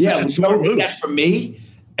 Yeah, that's for me.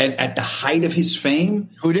 And at the height of his fame,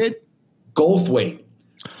 Who did? Goldthwait.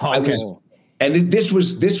 Okay. And this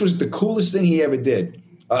was the coolest thing he ever did.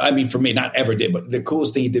 I mean, for me, not ever did, but the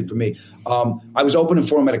coolest thing he did for me. I was opening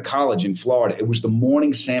for him at a college in Florida. It was the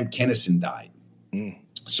morning Sam Kinison died.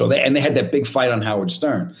 So they had that big fight on Howard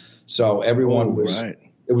Stern. So everyone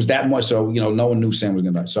it was that much. So, no one knew Sam was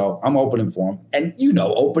going to die. So I'm opening for him. And,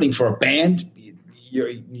 opening for a band,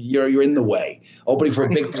 you're in the way. Opening for a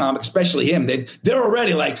big comic, especially him, they're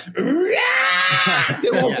already like, they're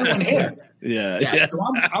all doing him. Yeah. So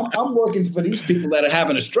I'm working for these people that are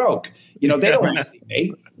having a stroke. They don't want to see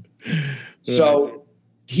me. So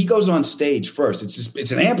he goes on stage first.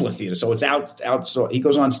 It's an amphitheater, so it's out. So he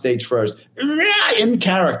goes on stage first in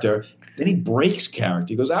character. Then he breaks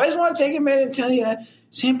character. He goes, "I just want to take a minute and tell you that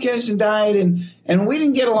Sam Kinison died, and we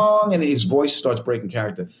didn't get along." And his voice starts breaking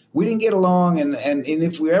character. We didn't get along, and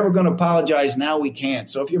if we're ever going to apologize, now we can't.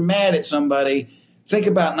 So if you're mad at somebody, think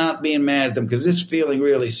about not being mad at them because this feeling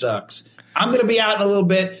really sucks. I'm going to be out in a little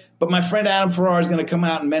bit, but my friend Adam Farrar is going to come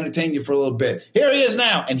out and entertain you for a little bit. Here he is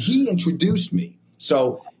now. And he introduced me.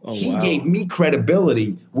 So he gave me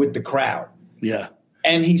credibility with the crowd. Yeah.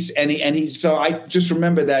 And so I just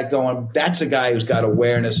remember that going, that's a guy who's got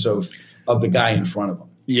awareness of the guy in front of him.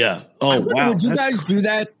 Yeah. Oh, wow. Would you guys do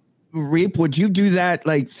that, Reap? Would you do that,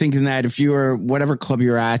 like thinking that if you were whatever club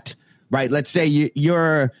you're at, right? Let's say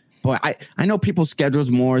you're – boy, I know people's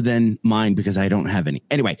schedules more than mine because I don't have any.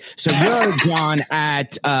 Anyway, so you're John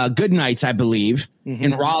at Good Nights, I believe,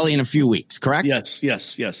 in Raleigh in a few weeks, correct?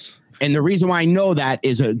 Yes. And the reason why I know that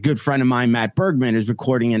is a good friend of mine, Matt Bergman, is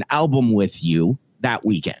recording an album with you that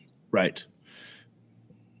weekend. Right.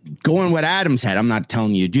 Going what Adam's had, I'm not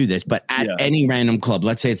telling you to do this, but at any random club,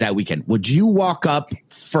 let's say it's that weekend, would you walk up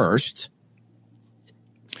first,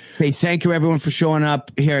 say thank you everyone for showing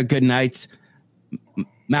up here at Good Nights,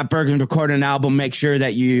 Matt Bergman recorded an album, make sure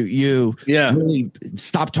that you really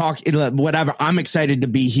stop talking, whatever. I'm excited to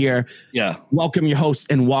be here. Yeah. Welcome your host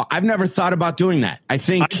and walk. I've never thought about doing that. I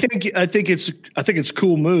think it's a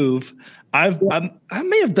cool move. I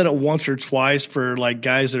may have done it once or twice for like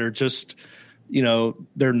guys that are just,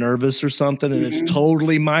 they're nervous or something and it's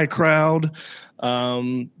totally my crowd.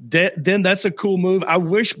 Then that's a cool move. I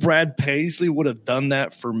wish Brad Paisley would have done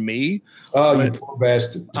that for me. Oh, you poor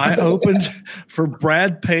bastard. I opened for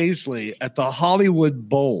Brad Paisley at the Hollywood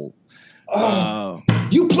Bowl.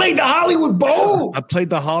 You played the Hollywood Bowl? I played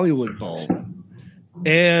the Hollywood Bowl.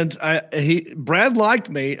 And Brad liked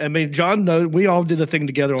me. I mean, John knows we all did a thing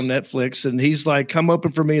together on Netflix, and he's like, come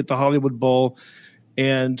open for me at the Hollywood Bowl.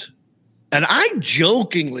 And I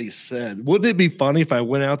jokingly said, wouldn't it be funny if I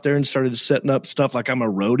went out there and started setting up stuff like I'm a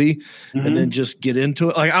roadie and then just get into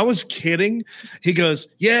it? Like I was kidding. He goes,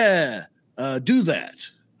 yeah, do that.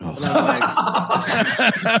 And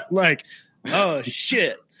I'm like, oh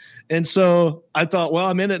shit. And so I thought, well,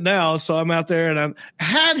 I'm in it now. So I'm out there and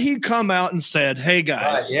had he come out and said, hey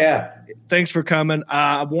guys, thanks for coming.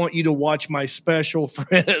 I want you to watch my special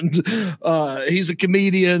friend. He's a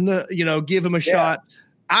comedian, give him a shot.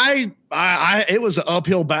 It was an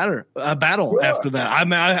uphill battle after that. I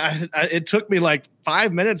mean, it took me like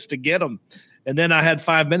 5 minutes to get him, and then I had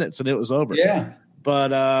 5 minutes and it was over. Yeah.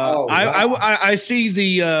 But I see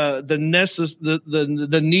the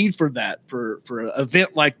need for that for an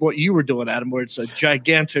event like what you were doing, Adam, where it's a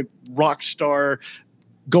gigantic rock star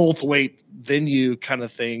Goldthwait venue kind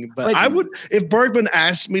of thing. But I would, if Bergman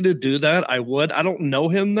asked me to do that, I would. I don't know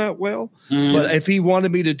him that well, but if he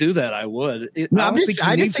wanted me to do that, I would.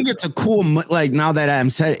 I just think it's a cool, like now that I'm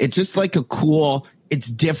said, it's just like a cool, it's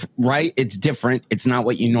different, right? It's different. It's not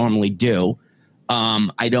what you normally do.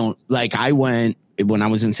 I went when I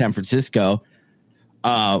was in San Francisco,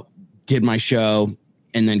 did my show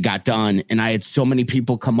and then got done. And I had so many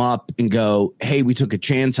people come up and go, "Hey, we took a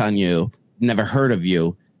chance on you. Never heard of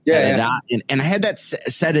you." And I had that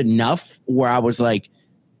said enough where I was like,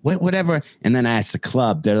 whatever. And then I asked the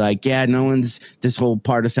club. They're like, "Yeah, this whole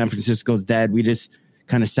part of San Francisco is dead. We just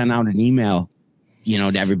kind of sent out an email,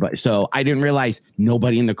 to everybody." So I didn't realize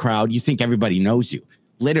nobody in the crowd. You think everybody knows you.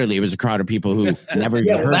 Literally, it was a crowd of people who never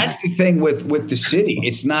even heard. That's the thing with the city.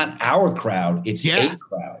 It's not our crowd. It's a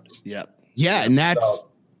crowd. Yeah, and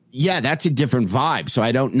that's a different vibe. So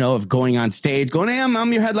I don't know if going on stage, hey,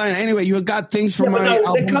 I'm your headliner. Anyway, you got things from my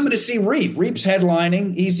album. They're coming to see Reep. Reep's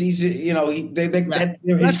headlining.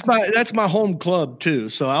 That's my home club too.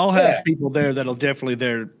 So I'll have people there that'll definitely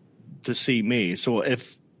there to see me. So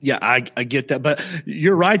I get that. But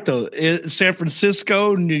you're right though. San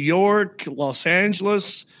Francisco, New York, Los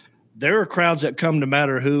Angeles, there are crowds that come no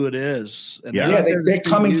matter who it is. And they're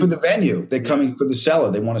coming for the venue. They're coming for the cellar.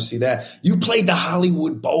 They want to see that. You played the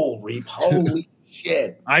Hollywood Bowl, Reep. Holy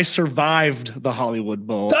shit. I survived the Hollywood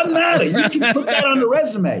Bowl. Doesn't matter. You can put that on the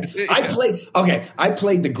resume. I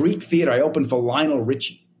played the Greek Theater. I opened for Lionel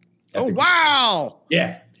Richie. Oh, wow.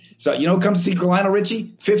 Yeah. So you know who comes to see Lionel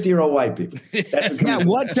Richie? 50-year-old white people. That's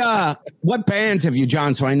what bands have you,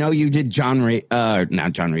 John? So I know you did John Reep,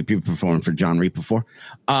 not John Reep. You performed for John Reep before.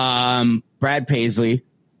 Brad Paisley,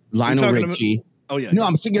 Lionel Richie. No,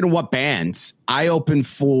 I'm thinking of what bands. I opened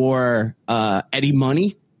for Eddie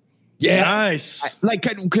Money. Yeah, nice.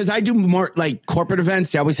 Because I do more like corporate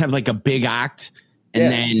events. They always have like a big act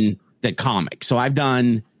and then the comic. So I've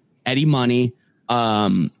done Eddie Money.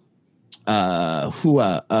 I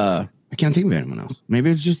can't think of anyone else.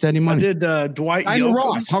 Maybe it was just Eddie Money. I did Dwight Diana Yoakam.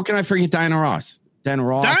 Ross. How can I forget Diana Ross? Diana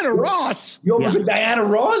Ross. You opened for Diana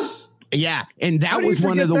Ross? Yeah, and that was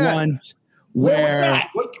one of the ones where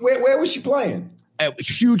where was she playing? A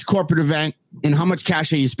huge corporate event. And how much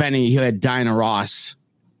cash are you spending? You had Diana Ross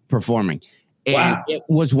performing. And it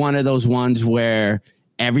was one of those ones where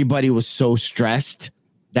everybody was so stressed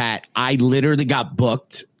that I literally got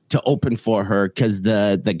booked to open for her because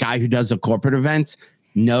the guy who does the corporate events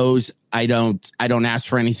knows I don't ask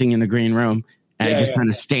for anything in the green room. And I just kind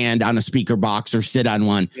of stand on a speaker box or sit on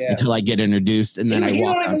one until I get introduced, and then I walk on stage. You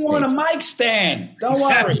don't even want a mic stand. Don't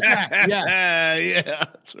worry. Yeah,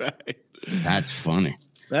 that's right. That's funny.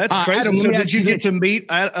 That's crazy. So did you get to meet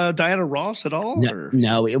Diana Ross at all?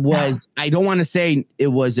 No, it was. I don't want to say it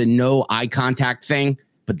was a no eye contact thing,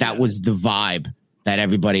 but that was the vibe that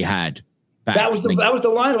everybody had. That was the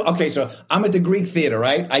line. Okay, so I'm at the Greek Theater,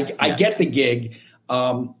 right? I get the gig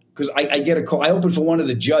because I get a call. I opened for one of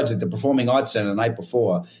the judges at the Performing Arts Center the night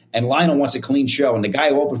before, and Lionel wants a clean show, and the guy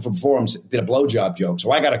who opened for him did a blowjob joke,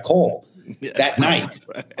 so I got a call that night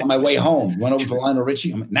on my way home. Went over for Lionel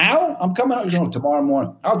Richie. I'm coming out tomorrow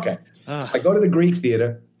morning. Okay, so I go to the Greek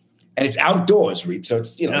Theater, and it's outdoors, Reep. So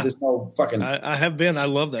it's there's no fucking. I have been. I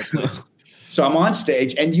love that place. So I'm on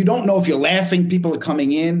stage, and you don't know if you're laughing. People are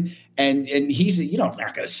coming in, and he's not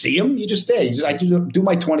going to see him. You're just there. I do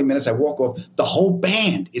my 20 minutes. I walk off. The whole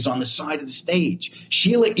band is on the side of the stage.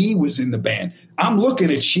 Sheila E. was in the band. I'm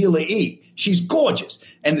looking at Sheila E. She's gorgeous.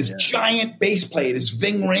 And this giant bass player, this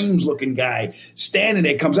Ving Rhames looking guy, standing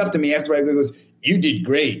there, comes up to me after I go, goes, "You did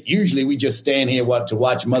great. Usually we just stand here to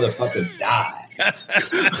watch motherfuckers die."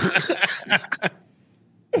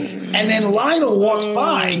 And then Lionel walks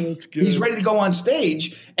by. He's ready to go on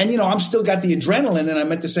stage. And, I'm still got the adrenaline, and I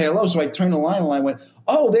meant to say hello. So I turned to Lionel. I went,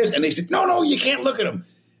 "Oh, there's," and they said, no, you can't look at him.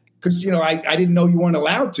 Because, I didn't know you weren't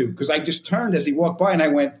allowed to. Because I just turned as he walked by, and I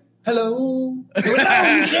went, "Hello." They went,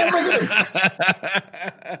 "No, you can't look at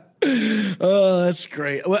him." Oh, that's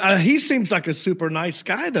great. Well, he seems like a super nice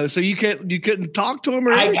guy, though. So you couldn't talk to him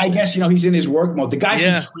or anything? I guess, he's in his work mode. The guy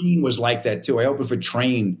from Train was like that, too. I opened for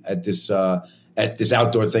Train at this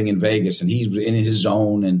outdoor thing in Vegas, and he's in his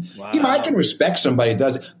zone. And, I can respect somebody who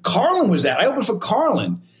does it. Carlin was that. I opened for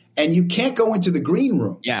Carlin, and you can't go into the green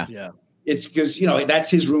room. Yeah. It's because,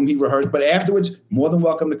 that's his room. He rehearsed. But afterwards, more than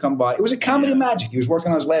welcome to come by. It was a Comedy Magic. He was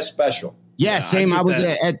working on his last special. Yeah, same. I was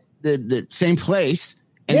at the same place,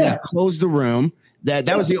 and they closed the room. That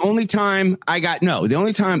was the only time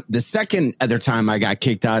the second other time I got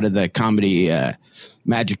kicked out of the Comedy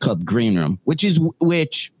Magic Club green room,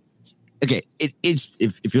 which okay, it is.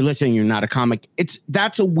 If you're listening, you're not a comic.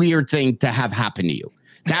 That's a weird thing to have happen to you.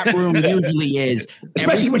 That room usually is.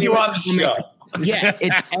 Especially when you're on the show. Yeah,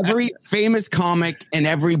 it's every famous comic and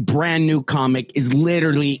every brand new comic is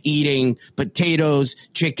literally eating potatoes,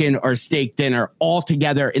 chicken, or steak dinner all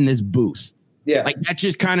together in this booth. Yeah. Like that's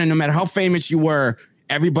just kind of no matter how famous you were,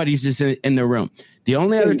 everybody's just in the room. The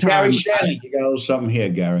only other time, Gary Shannon, you got a little something here,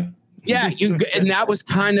 Gary. Yeah, and that was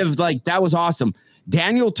kind of like that was awesome.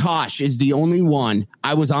 Daniel Tosh is the only one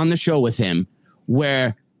I was on the show with him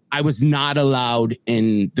where I was not allowed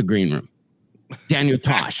in the green room. Daniel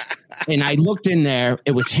Tosh. And I looked in there.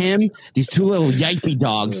 It was him, these two little yippy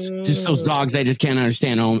dogs, just those dogs I just can't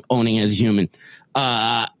understand owning as a human.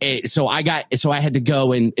 So I had to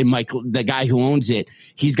go and Mike, the guy who owns it,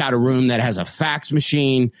 he's got a room that has a fax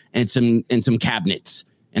machine and some cabinets.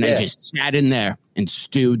 And I just sat in there and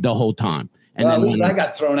stewed the whole time. And well, at least I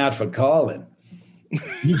got thrown out for calling.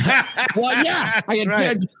 Well, yeah, I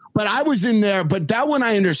did, but I was in there. But that one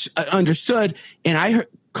I understood, and I heard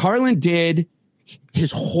Carlin did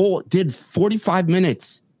 45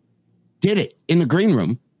 minutes, did it in the green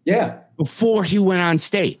room, before he went on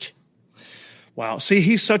stage. Wow, see,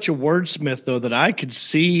 he's such a wordsmith though that I could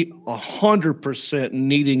see 100%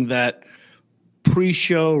 needing that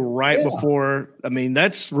pre-show right before. I mean,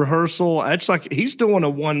 that's rehearsal. That's like he's doing a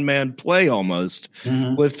one-man play almost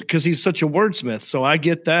because he's such a wordsmith. So I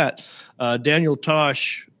get that. Daniel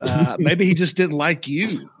Tosh, maybe he just didn't like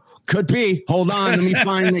you. Could be. Hold on, let me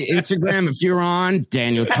find the Instagram. If you're on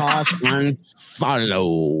Daniel Tosh,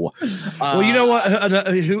 unfollow. Well, you know what?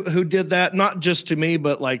 Who did that? Not just to me,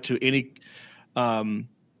 but like to any. And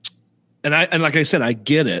like I said, I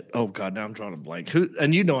get it. Oh God, now I'm drawing a blank. Who?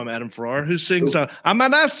 And you know I'm Adam Farrar. Who sings? I'm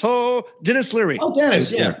an asshole. Dennis Leary. Oh,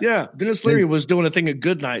 Dennis. Yeah. Dennis Leary was doing a thing at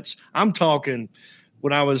Good Nights. I'm talking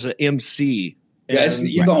when I was an MC.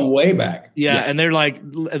 You're going way back. Yeah, and they're like,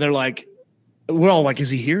 we're all like, is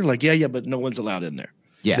he here? Like, yeah, but no one's allowed in there.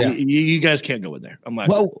 Yeah, you guys can't go in there. I'm like,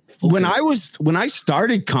 well, okay. when I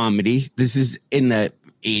started comedy, this is in the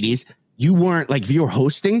 80s. You weren't like if you were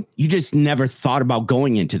hosting, you just never thought about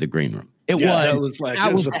going into the green room. That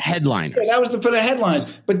was the headliner. Yeah, that was for the headlines.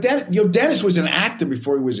 But Dennis was an actor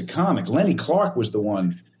before he was a comic. Lenny Clark was the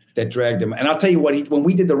one that dragged him. And I'll tell you what, when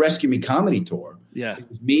we did the Rescue Me comedy tour, it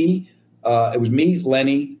was me,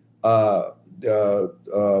 Lenny, who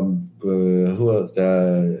else?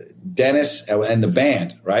 Dennis and the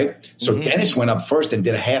band, right? So Dennis went up first and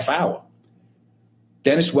did a half hour.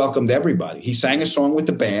 Dennis welcomed everybody. He sang a song with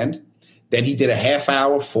the band. Then he did a half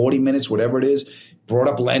hour, 40 minutes, whatever it is. Brought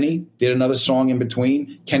up Lenny, did another song in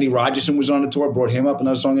between. Kenny Rogerson was on the tour, brought him up,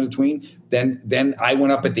 another song in between. Then I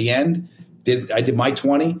went up at the end. I did my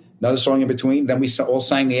 20, another song in between. Then we all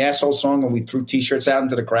sang the asshole song, and we threw T-shirts out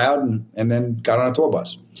into the crowd, and then got on a tour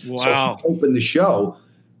bus. Wow! So he opened the show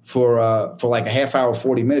for like a half hour,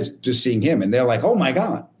 40 minutes, just seeing him, and they're like, "Oh my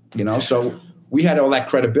God!" So we had all that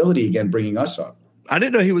credibility again, bringing us up. I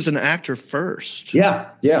didn't know he was an actor first.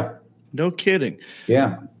 Yeah. No kidding.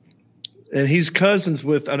 Yeah. And he's cousins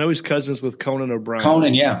with Conan O'Brien.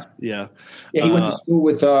 Conan, yeah. Yeah. Yeah, he went to school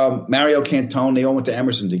with Mario Cantone. They all went to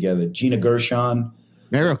Emerson together. Gina Gershon.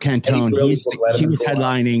 Mario Cantone, he was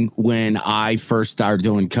headlining when I first started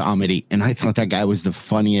doing comedy, and I thought that guy was the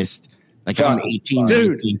funniest. Like I'm 18, dude.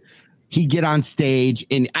 19. He'd get on stage,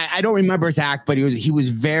 and I don't remember his act, but he was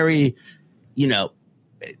very,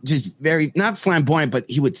 just very not flamboyant, but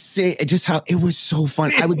he would say just how it was so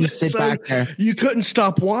fun. I would just sit back there. You couldn't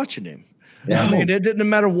stop watching him. Yeah. I mean, it didn't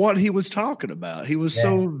matter what he was talking about. He was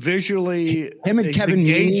so visually Kevin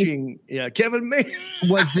engaging. Yeah, Kevin Meaney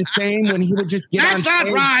was the same when he would just get on stage. That's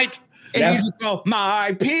not right. And you just go,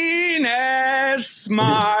 my penis,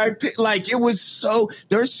 like it was so.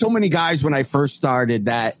 There's so many guys when I first started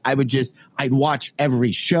that I'd watch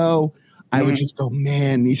every show. I would just go,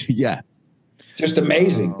 man, just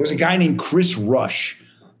amazing. There's a guy named Chris Rush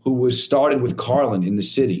who started with Carlin in the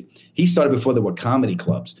city. He started before there were comedy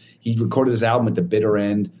clubs. He recorded his album at the bitter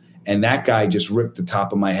end, and that guy just ripped the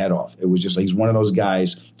top of my head off. It was just like he's one of those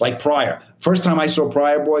guys like Pryor. First time I saw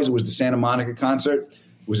Pryor Boys, it was the Santa Monica concert.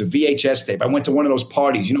 It was a VHS tape. I went to one of those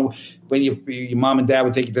parties. When your mom and dad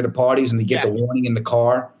would take you to the parties and they get the warning in the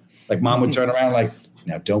car. Like mom would turn around like,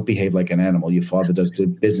 now don't behave like an animal. Your father does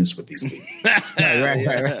good business with these people.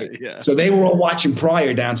 Right. Yeah. So they were all watching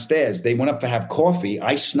Pryor downstairs. They went up to have coffee.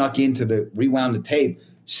 I snuck into rewound the tape.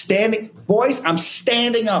 I'm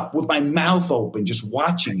standing up with my mouth open, just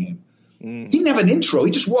watching him. He didn't have an intro.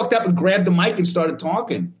 He just walked up and grabbed the mic and started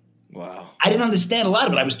talking. Wow. I didn't understand a lot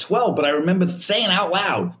of it. I was 12, but I remember saying out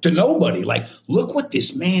loud to nobody, like, look what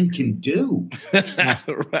this man can do.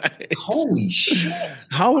 Right. Holy shit.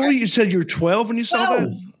 How old were you? You said you were 12 when you saw 12.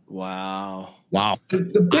 that? Wow. Wow. The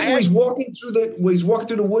bit where he's walking through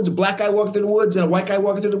the woods, a black guy walking through the woods and a white guy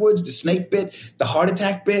walking through the woods, the snake bit, the heart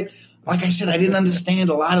attack bit. Like I said, I didn't understand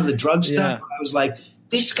a lot of the drug stuff. But I was like,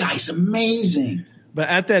 this guy's amazing. But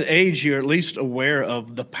at that age, you're at least aware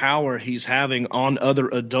of the power he's having on other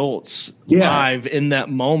adults live in that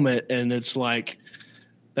moment. And it's like,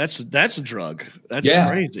 that's a drug. That's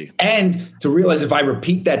crazy. And to realize if I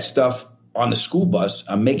repeat that stuff on the school bus,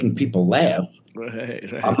 I'm making people laugh.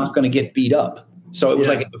 Right. I'm not going to get beat up. So it was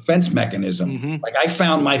like a defense mechanism. Mm-hmm. Like I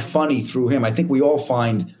found my funny through him. I think we all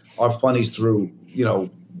find our funnies through,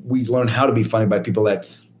 we learn how to be funny by people that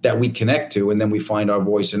we connect to, and then we find our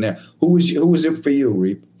voice in there. Who was it for you,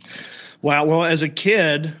 Reep? Wow. Well, as a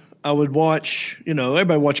kid, I would watch,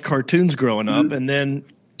 everybody watched cartoons growing up. And then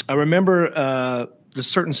I remember the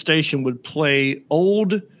certain station would play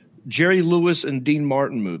old Jerry Lewis and Dean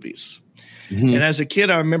Martin movies. Mm-hmm. And as a kid,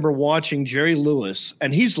 I remember watching Jerry Lewis,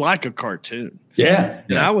 and he's like a cartoon. Yeah.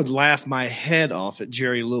 And I would laugh my head off at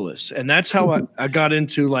Jerry Lewis. And that's how I got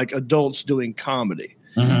into like adults doing comedy.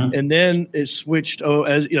 Mm-hmm. And then it switched.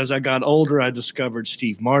 As I got older, I discovered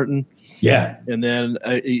Steve Martin. Yeah. And then,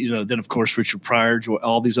 then of course, Richard Pryor,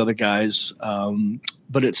 all these other guys.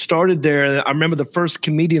 But it started there. I remember the first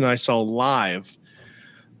comedian I saw live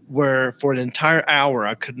where for an entire hour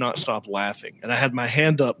I could not stop laughing. And I had my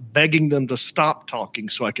hand up begging them to stop talking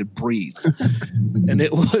so I could breathe. And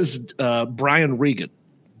it was Brian Regan.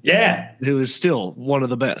 Yeah. Who is still one of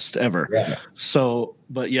the best ever. Yeah. So,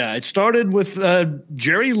 but yeah, it started with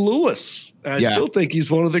Jerry Lewis. I still think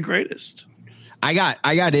he's one of the greatest. I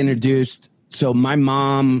got introduced. So my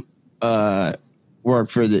mom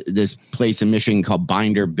worked for this place in Michigan called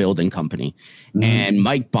Binder Building Company. Mm-hmm. And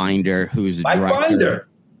Mike Binder, who's a director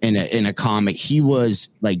in a comic, he was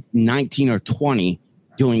like 19 or 20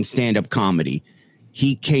 doing stand-up comedy.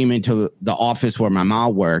 He came into the office where my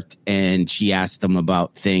mom worked, and she asked him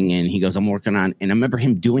about thing, and he goes, I'm working on, and I remember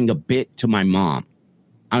him doing a bit to my mom.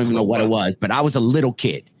 I don't even know what it was, but I was a little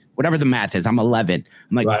kid. Whatever the math is, I'm 11.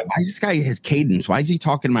 I'm like, why is this guy his cadence? Why is he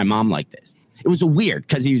talking to my mom like this? It was weird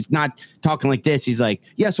because he was not talking like this. He's like,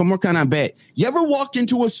 so I'm working on a bit. You ever walk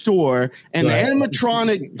into a store and the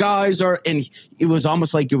animatronic guys are, and it was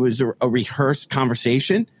almost like it was a rehearsed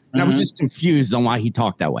conversation. And I was just confused on why he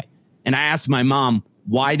talked that way. And I asked my mom,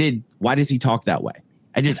 why does he talk that way?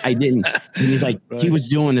 I didn't. And he's like, he was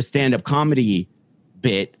doing a stand-up comedy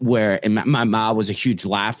bit and my mom was a huge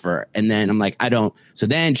laugher. And then I'm like, I don't. So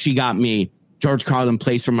then she got me George Carlin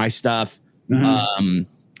plays for my stuff. Mm-hmm.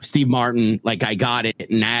 Steve Martin, like I got it.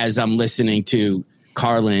 And as I'm listening to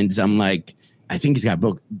Carlin's, I'm like, I think he's got a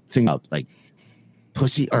book thing about like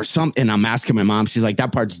pussy or something. And I'm asking my mom, she's like,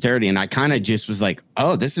 that part's dirty. And I kind of just was like,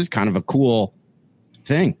 oh, this is kind of a cool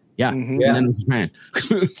thing. Yeah. Mm-hmm. Yeah. And then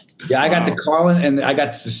I got the Carlin and I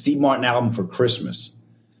got the Steve Martin album for Christmas.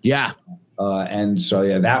 Yeah. And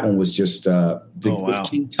so, that one was just with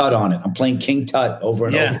King Tut on it. I'm playing King Tut over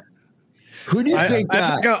and over. Who do you think? As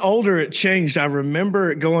I got older, it changed. I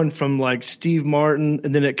remember it going from like Steve Martin,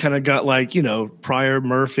 and then it kind of got like Pryor,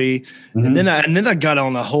 Murphy, and then I got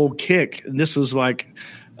on a whole kick. And this was like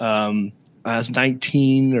I was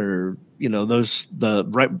 19, or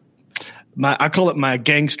I call it my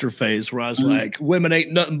gangster phase, where I was like, women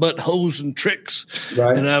ain't nothing but hoes and tricks,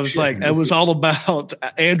 right? And I was like, it was all about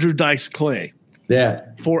Andrew Dice Clay. Yeah.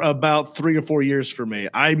 For about 3 or 4 years for me.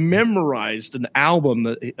 I memorized an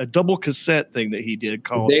album, a double cassette thing that he did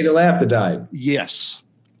called The Day the Laughter Died. Yes.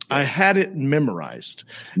 I had it memorized.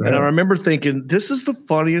 Right. And I remember thinking, this is the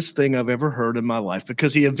funniest thing I've ever heard in my life,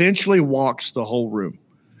 because he eventually walks the whole room.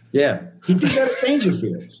 Yeah. He did that at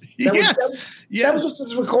Dangerfields. That was just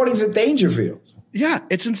his recordings at Dangerfields. Yeah.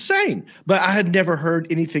 It's insane. But I had never heard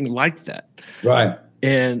anything like that. Right.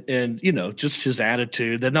 And just his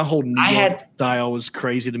attitude. Then the whole New York style was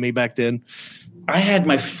crazy to me back then. I had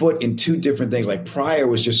my foot in two different things. Like Pryor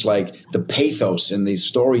was just like the pathos and the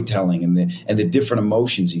storytelling and the different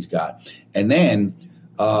emotions he's got. And then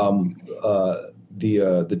the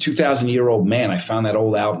 2,000-Year-Old Man, I found that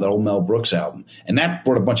old album, that old Mel Brooks album, and that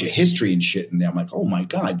brought a bunch of history and shit in there. I'm like, oh my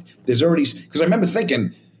God, there's already, because I remember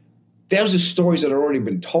thinking, those are stories that have already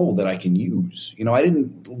been told that I can use. I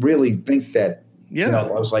didn't really think that. Yeah.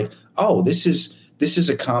 I was like, oh, this is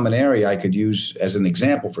a common area I could use as an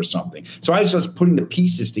example for something. So I was just putting the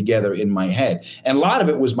pieces together in my head. And a lot of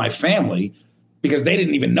it was my family, because they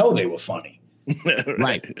didn't even know they were funny.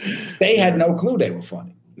 Right. They had no clue they were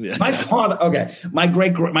funny. Yeah. My father, my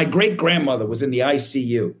great grandmother was in the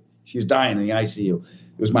ICU. She was dying in the ICU.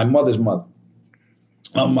 It was my mother's mother.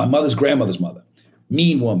 My mother's grandmother's mother.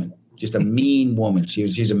 Mean woman. Just a mean woman.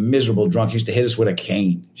 She's a miserable drunk. She used to hit us with a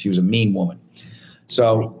cane. She was a mean woman.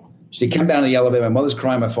 So She came down the elevator. My mother's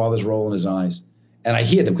crying. My father's rolling his eyes. And I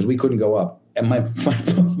hear them because we couldn't go up. And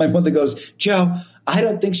my mother goes, Joe, I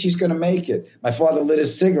don't think she's going to make it. My father lit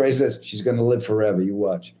his cigarette. He says, she's going to live forever. You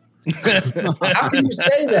watch. How can you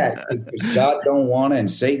say that? Because God don't want it and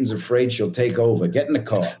Satan's afraid she'll take over. Get in the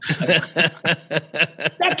car.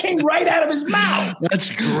 That came right out of his mouth.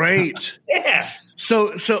 That's great. Yeah.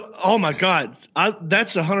 So, oh my God,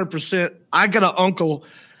 that's 100%. I got an uncle.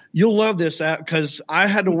 You'll love this because I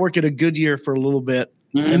had to work at a Goodyear for a little bit,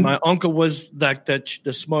 and my uncle was like that.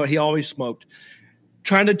 The smoke. He always smoked.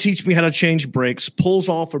 Trying to teach me how to change brakes. Pulls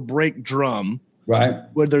off a brake drum, right,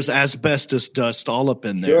 where there's asbestos dust all up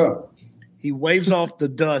in there. Yeah. He waves off the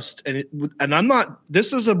dust, and I'm not.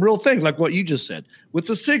 This is a real thing, like what you just said with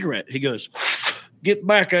the cigarette. He goes, "Get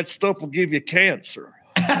back, that stuff will give you cancer."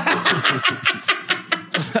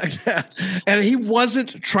 Like that. And he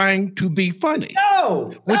wasn't trying to be funny.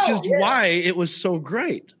 Which is why it was so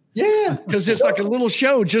great. Yeah. Because it's like a little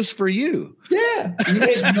show just for you. Yeah. He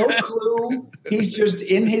has no clue. He's just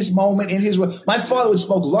in his moment, in his way. My father would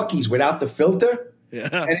smoke Luckies without the filter. Yeah.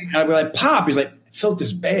 And I'd be like, Pop, he's like,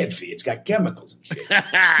 filter's bad for you. It's got chemicals and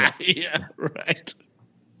shit. Yeah, right.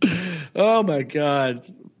 Oh my God.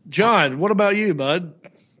 John, what about you, bud?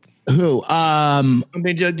 Who? I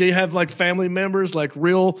mean, do you have like family members, like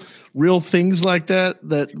real things like that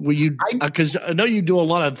where you? Because I know you do a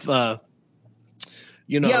lot of,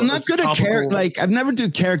 Yeah, I'm not good at character. Like I've never do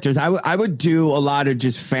characters. I would do a lot of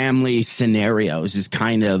just family scenarios. Is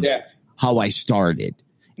kind of how I started,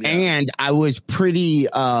 and I was pretty.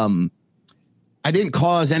 I didn't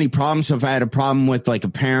cause any problems. So if I had a problem with like a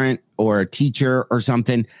parent or a teacher or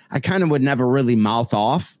something, I kind of would never really mouth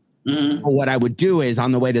off. Mm-hmm. But what I would do is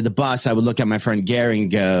on the way to the bus, I would look at my friend Gary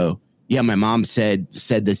and go, yeah, my mom said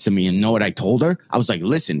this to me, and know what I told her? I was like,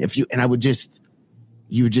 listen, I would just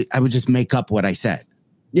make up what I said.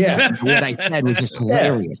 Yeah. What I said was just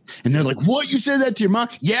hilarious. And they're like, what? You said that to your mom?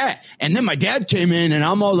 Yeah. And then my dad came in and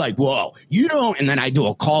I'm all like, whoa, you don't. And then I do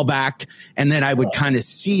a callback. And then I would kind of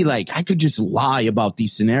see like I could just lie about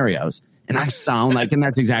these scenarios. And I sound like, and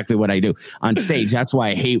that's exactly what I do on stage. That's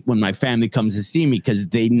why I hate when my family comes to see me, because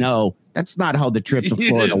they know that's not how the trip to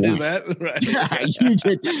Florida went. That, right? Yeah, you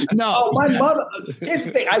did. No. Oh, my mother. Here's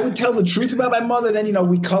the thing. I would tell the truth about my mother. Then,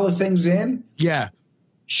 we color things in. Yeah.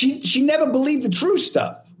 She never believed the true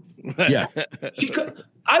stuff. Yeah.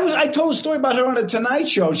 I told a story about her on a Tonight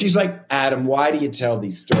Show. And she's like, Adam, why do you tell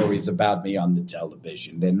these stories about me on the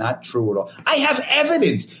television? They're not true at all. I have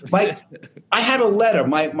evidence. I had a letter.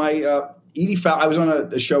 My Edie I was on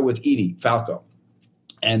a show with Edie Falco.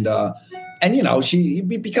 And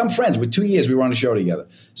we become friends. With 2 years, we were on a show together.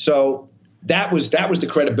 So that was the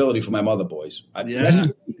credibility for my mother, boys. They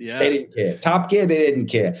didn't care. Top Gear, they didn't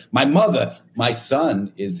care. My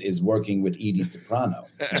son is working with Edie Soprano.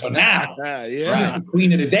 So now, right, the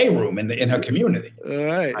queen of the day room in her community. All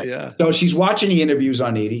right, yeah. So she's watching the interviews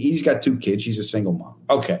on Edie. Edie's got 2 kids. She's a single mom.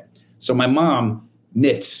 Okay. So my mom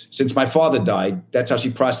knits. Since my father died, that's how she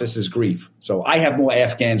processes grief. So I have more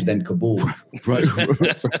Afghans than Kabul. Right.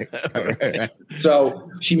 So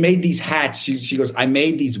she made these hats. She goes, I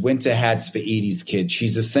made these winter hats for Edie's kids.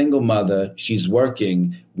 She's a single mother. She's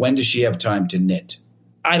working. When does she have time to knit?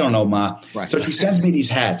 I don't know, Ma. Right. So she sends me these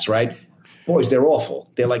hats, right? Boys, they're awful.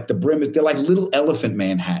 They're like they're like little Elephant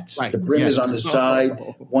Man hats. Right. The brim is on the side.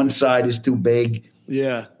 One side is too big.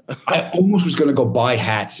 Yeah. I almost was going to go buy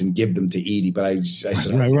hats and give them to Edie, but I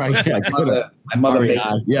said, my mother made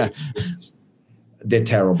them. They're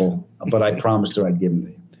terrible, but I promised her I'd give them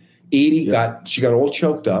to you. Edie got all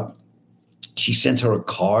choked up. She sent her a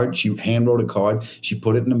card. She hand wrote a card. She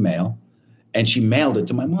put it in the mail, and she mailed it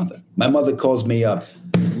to my mother. My mother calls me up.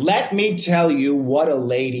 Let me tell you what a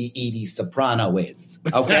lady Edie Soprano is.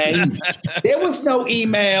 Okay. There was no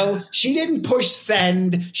email. She didn't push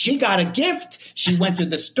send. She got a gift. She went to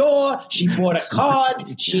the store. She bought a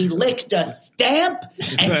card. She licked a stamp,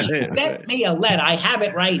 and she sent me a letter. I have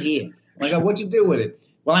it right here. I go, what'd you do with it?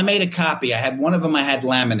 Well, I made a copy. I had one of them I had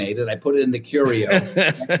laminated. I put it in the curio.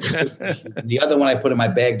 The other one I put in my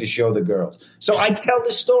bag to show the girls. So I tell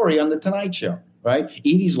the story on the Tonight Show. Right?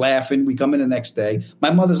 Edie's laughing. We come in the next day. My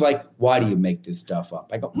mother's like, why do you make this stuff up?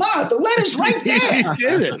 I go, Ma, the letter's right there. You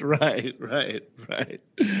did it. Right.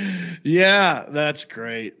 Yeah, that's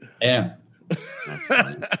great. Yeah.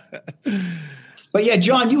 But yeah,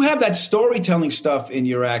 John, you have that storytelling stuff in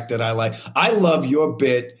your act that I like. I love your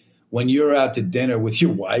bit when you're out to dinner with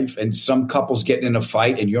your wife and some couples get in a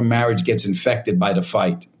fight and your marriage gets infected by the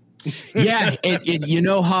fight. Yeah. You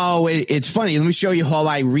know how it's funny. Let me show you how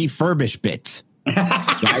I refurbish bits.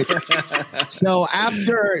 Right? So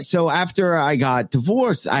after I got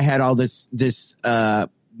divorced, I had all this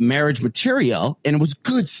marriage material, and it was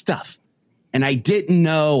good stuff. And I didn't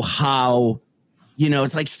know how,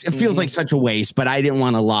 it's like, it feels like such a waste, but I didn't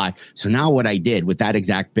want to lie. So now what I did with that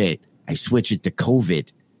exact bit, I switch it to COVID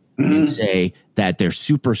and say that they're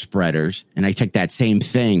super spreaders. And I take that same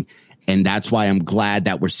thing. And that's why I'm glad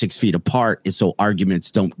that we're 6 feet apart, is so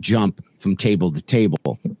arguments don't jump from table to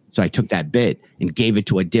table. So I took that bit and gave it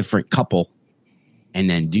to a different couple and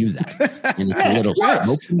then do that. And it's a little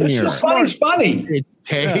smoke and mirror. It's funny.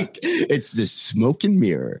 It's the smoke and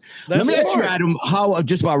mirror. That's Let me ask you, Adam, how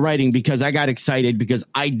just about writing, because I got excited because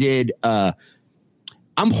I did.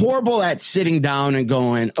 I'm horrible at sitting down and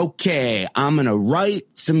going, okay, I'm going to write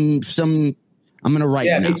some. I'm going to write.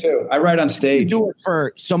 Yeah, now. me too. I write on stage. I do it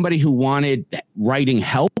for somebody who wanted writing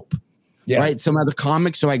help. Yeah. Right. Some other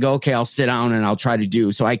comics. So I go, okay, I'll sit down and I'll try to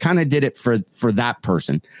do. So I kind of did it for that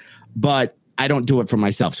person, but I don't do it for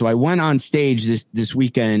myself. So I went on stage this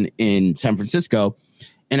weekend in San Francisco,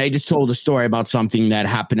 and I just told a story about something that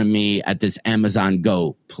happened to me at this Amazon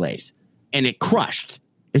Go place, and it crushed.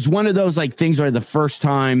 It's one of those like things where the first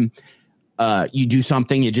time you do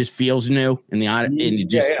something, it just feels new in the audience, and it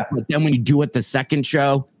just. But then when you do it the second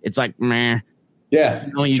show, it's like meh. Yeah.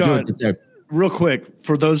 When you do it the third. Real quick,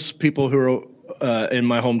 for those people who are in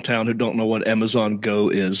my hometown who don't know what Amazon Go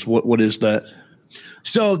is, what is that?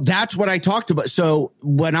 So that's what I talked about. So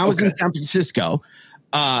when I was in San Francisco,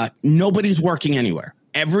 nobody's working anywhere.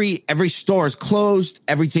 Every store is closed.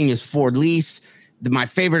 Everything is for lease. My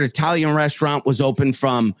favorite Italian restaurant was open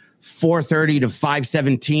from 4:30 to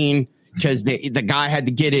 5:17 because the guy had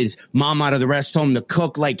to get his mom out of the rest home to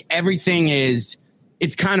cook. Like everything is.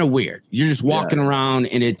 It's kind of weird. You're just walking around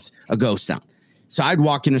and it's a ghost town. So I'd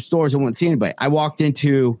walk into stores and wouldn't see anybody. I walked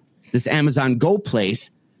into this Amazon Go place.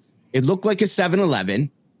 It looked like a 7-Eleven,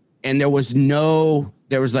 and there was no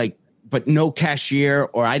cashier,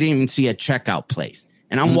 or I didn't even see a checkout place.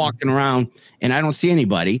 And I'm walking around and I don't see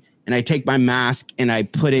anybody. And I take my mask and I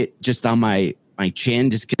put it just on my chin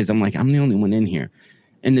just because I'm like, I'm the only one in here.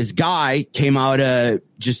 And this guy came out of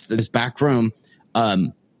just this back room.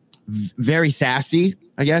 Very sassy,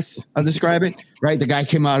 I guess I'll describe it. Right, the guy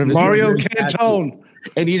came out of his Mario Cantone,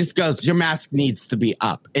 and he just goes, "Your mask needs to be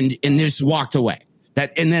up," and just walked away.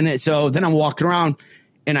 Then I'm walking around,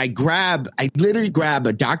 and I literally grab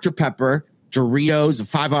a Dr. Pepper, Doritos, a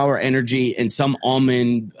 5-Hour Energy, and some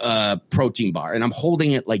almond protein bar, and I'm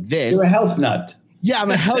holding it like this. You're a health nut. Yeah,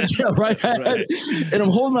 I'm a health nut, right? And I'm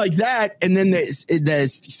holding like that, and then the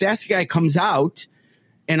sassy guy comes out,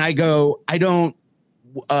 and I go, I don't.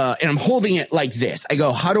 And I'm holding it like this. I go,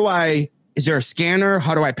 is there a scanner?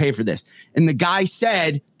 How do I pay for this? And the guy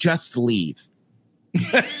said, just leave.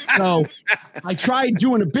 So I tried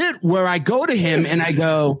doing a bit where I go to him and I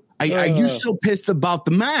go, are you still pissed about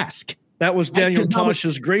the mask? That was Daniel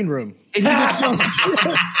Tosh's green room. And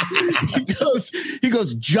he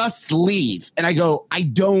goes, just leave. And I go,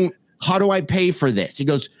 how do I pay for this? He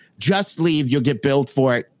goes, just leave. You'll get billed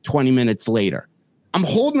for it 20 minutes later. I'm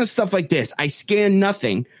holding the stuff like this. I scan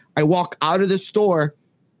nothing. I walk out of the store.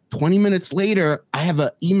 20 minutes later, I have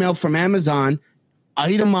an email from Amazon,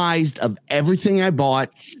 itemized of everything I bought,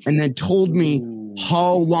 and then told me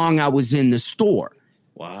how long I was in the store.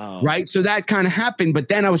 Wow. Right? So that kind of happened. But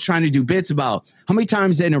then I was trying to do bits about how many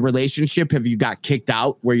times in a relationship have you got kicked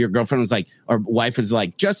out where your girlfriend was like, or wife is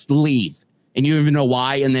like, just leave. And you don't even know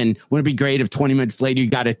why. And then wouldn't it be great if 20 minutes later you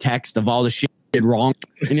got a text of all the shit did wrong,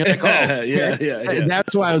 and you're like, oh, yeah.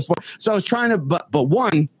 That's why I was for. So I was trying to, but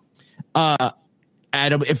one,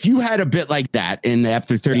 Adam, if you had a bit like that, and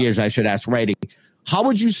after 30 years, I should ask writing, how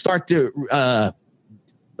would you start to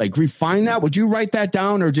refine that? Would you write that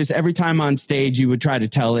down, or just every time on stage you would try to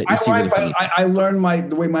tell it? I learned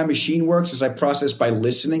the way my machine works is I process by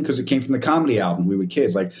listening, because it came from the comedy album. We were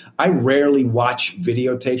kids. Like, I rarely watch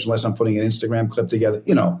videotapes unless I'm putting an Instagram clip together,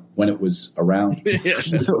 when it was around.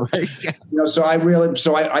 Right. So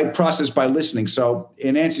I process by listening. So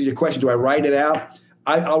in answer to your question, do I write it out?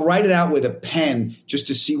 I'll write it out with a pen just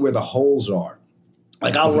to see where the holes are.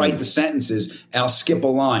 Like, I'll write the sentences and I'll skip a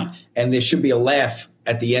line, and there should be a laugh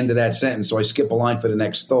at the end of that sentence. So I skip a line for the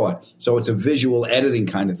next thought. So it's a visual editing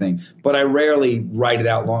kind of thing. But I rarely write it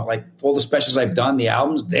out long. Like, all the specials I've done, the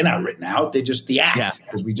albums, they're not written out. They're just the act,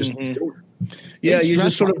 because we just do it. Yeah, you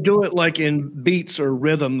just sort of do it like in beats or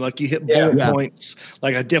rhythm, like you hit bullet points.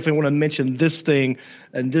 Like, I definitely want to mention this thing,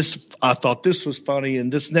 and this, I thought this was funny,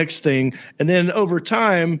 and this next thing. And then over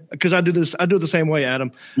time, because I do it the same way,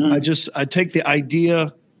 Adam. I take the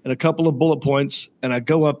idea and a couple of bullet points, and I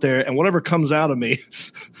go up there, and whatever comes out of me,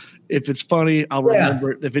 if it's funny, I'll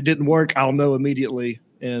remember it. If it didn't work, I'll know immediately.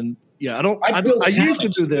 And Yeah, I used to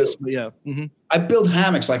do this, but yeah. Mm-hmm. I build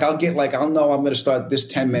hammocks. Like I'll know I'm going to start this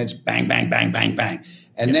 10 minutes, bang, bang, bang, bang, bang.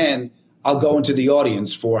 And then I'll go into the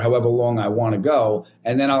audience for however long I want to go.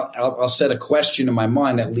 And then I'll set a question in my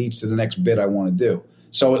mind that leads to the next bit I want to do.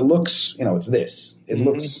 So it looks, it's this. It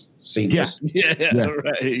looks seamless. Yeah,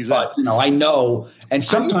 right. Exactly. But, I know. And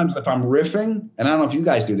sometimes if I'm riffing, and I don't know if you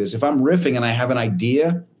guys do this, if I'm riffing and I have an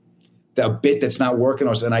idea, a bit that's not working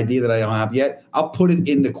or an idea that I don't have yet, I'll put it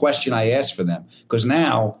in the question I asked for them. Because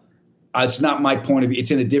now it's not my point of view.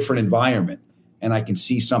 It's in a different environment and I can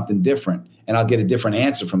see something different and I'll get a different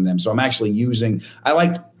answer from them. So I'm actually using, I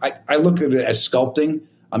look at it as sculpting.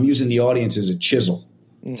 I'm using the audience as a chisel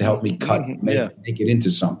to help me cut, make it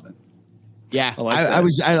into something. Yeah,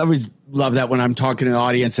 I always love that when I'm talking to the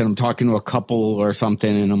audience and I'm talking to a couple or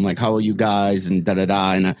something, and I'm like, "How are you guys?" and da da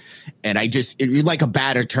da, and I just you're like a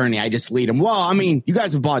bad attorney. I just lead them. Well, I mean, you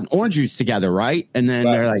guys have bought orange juice together, right? And then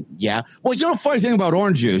they're like, "Yeah." Well, you know the funny thing about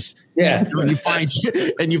orange juice? Yeah,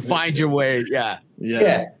 you find your way.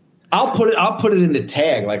 Yeah. I'll put it in the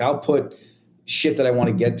tag. Like I'll put shit that I want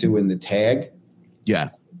to get to in the tag. Yeah.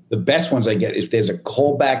 The best ones I get if there's a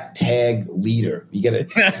callback tag leader. You get a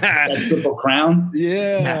Triple Crown.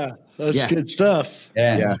 Yeah. That's good stuff.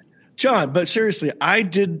 Yeah. John, but seriously, I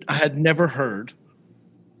had never heard,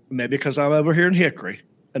 maybe because I'm over here in Hickory,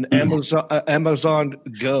 an Amazon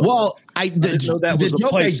Go. Well, I didn't know that was a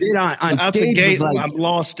place. I did on stage the gate, was like, I'm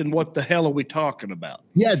lost in what the hell are we talking about?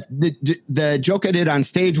 Yeah, the joke I did on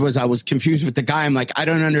stage was I was confused with the guy. I'm like, I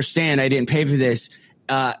don't understand. I didn't pay for this.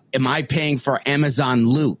 Am I paying for Amazon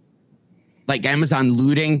Loot? Like Amazon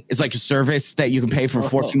Looting is like a service that you can pay for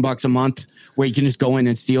 $14 a month where you can just go in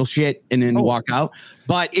and steal shit and then walk out.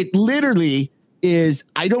 But it literally is,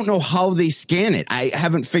 I don't know how they scan it. I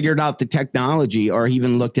haven't figured out the technology or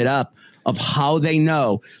even looked it up of how they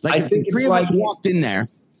know. Like, I think three of us walked in there.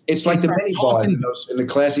 It's like the mini bars in the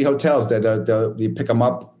classy hotels that you pick them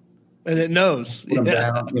up. And it knows. Put them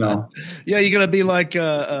down, Yeah, you're gonna be like.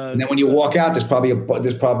 And then when you walk out, there's probably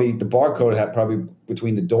the barcode probably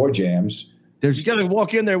between the door jams. You got to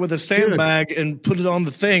walk in there with a sandbag and put it on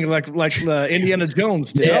the thing like Indiana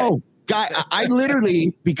Jones did. No, guy, I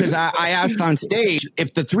literally, because I asked on stage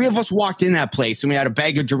if the three of us walked in that place and we had a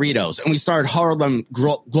bag of Doritos and we started Harlem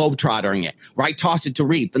Globetrottering it, where I toss it to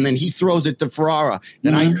Reap and then he throws it to Ferrara,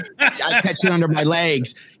 then I catch it under my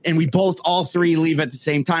legs and we all three leave at the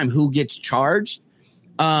same time. Who gets charged?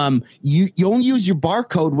 You only use your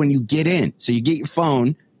barcode when you get in. So you get your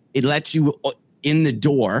phone, it lets you in the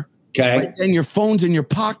door. Okay. But then your phone's in your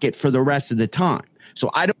pocket for the rest of the time. So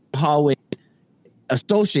I don't know how it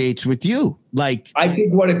associates with you. Like, I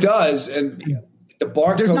think what it does, and the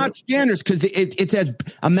barcode. There's not scanners because it says,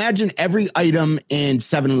 imagine every item in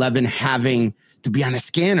 7-Eleven having to be on a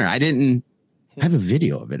scanner. I didn't have a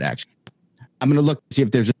video of it, actually. I'm going to look to see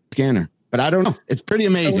if there's a scanner. But I don't know. It's pretty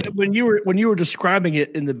amazing. So when you were describing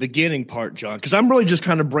it in the beginning part, John, because I'm really just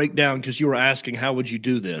trying to break down because you were asking how would you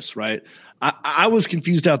do this, right? I was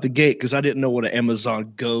confused out the gate because I didn't know what an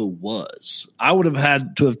Amazon Go was. I would have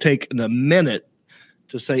had to have taken a minute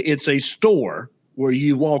to say it's a store where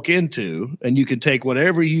you walk into and you can take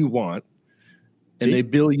whatever you want and they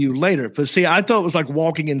bill you later. But see, I thought it was like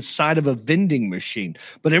walking inside of a vending machine,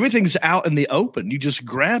 but everything's out in the open. You just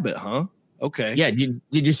grab it, huh? Okay. Yeah. Did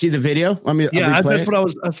you see the video? That's what I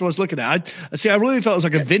was looking at. I really thought it was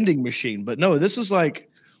like a vending machine, but no, this is like,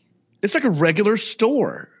 it's like a regular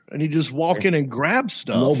store and you just walk in and grab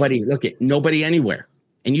stuff. Nobody anywhere.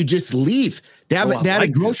 And you just leave. They have a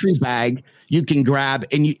grocery bag you can grab.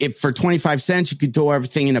 And if for 25 cents, you could throw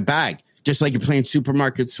everything in a bag, just like you're playing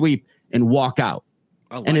supermarket sweep and walk out.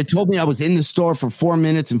 And it told me I was in the store for 4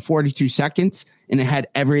 minutes and 42 seconds and it had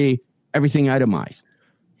everything itemized.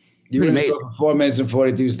 You were in the store for 4 minutes and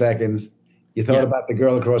 42 seconds. You thought about the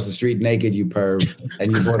girl across the street naked, you perv,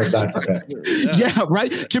 and you bought a Dr. Pepper. Yeah,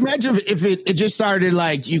 right? Can you imagine if it just started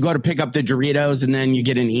like you go to pick up the Doritos and then you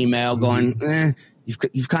get an email going,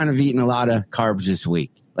 you've kind of eaten a lot of carbs this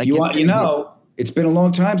week. Like it's been a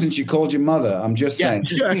long time since you called your mother. I'm just saying.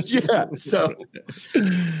 Yeah. So,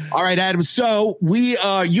 all right, Adam. So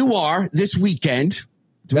you are this weekend.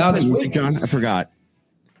 This weekend, John? I forgot.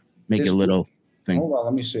 Make a little thing. Hold on,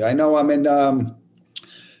 let me see. I know I'm in.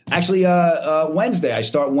 Actually, Wednesday. I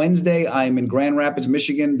start Wednesday. I'm in Grand Rapids,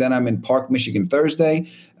 Michigan. Then I'm in Park, Michigan, Thursday.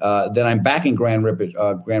 Then I'm back in Grand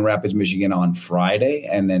Rapids, Michigan on Friday.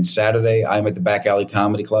 And then Saturday, I'm at the Back Alley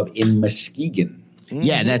Comedy Club in Muskegon.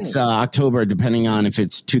 Yeah, that's October, depending on if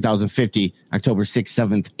it's 2050, October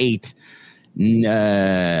 6th, 7th,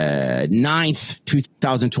 8th, 9th,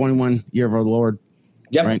 2021, year of our Lord.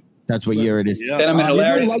 Yep. Right? That's what year it is. Yeah. Then I'm in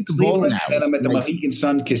Hilarious, like the Cleveland. bowling Then I'm at the alleys. Mohegan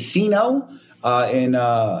Sun Casino in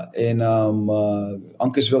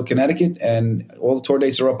Uncasville, Connecticut, and all the tour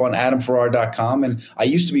dates are up on adamferrar.com. And I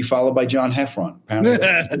used to be followed by John Heffron. Apparently,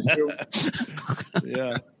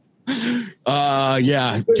 Yeah.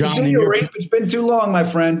 Yeah. good to see you, Rape. It's been too long, my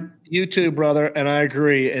friend. You too, brother, and I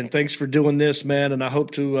agree. And thanks for doing this, man. And I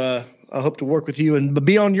hope to work with you and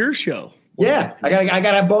be on your show. Yeah, I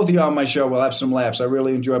gotta have both of you on my show. We'll have some laughs. I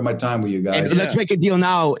really enjoyed my time with you guys. And let's make a deal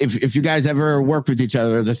now. If you guys ever work with each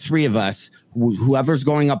other, the three of us, whoever's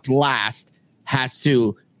going up last has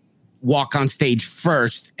to walk on stage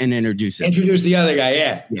first and introduce it. Introduce the other guy.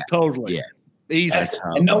 Yeah. Totally. Yeah. Easy.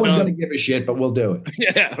 And no one's gonna give a shit, but we'll do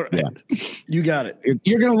it. Yeah, right. Yeah. You got it.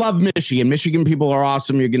 You're going to love Michigan. Michigan people are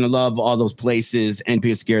awesome. You're going to love all those places and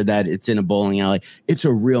be scared that it's in a bowling alley. It's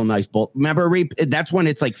a real nice bowl. Remember, Reap? That's when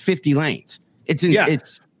it's like 50 lanes. It's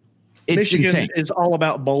Michigan insane. is all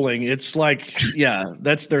about bowling. It's like, yeah,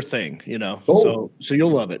 that's their thing, you know. Cool. So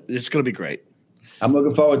you'll love it. It's going to be great. I'm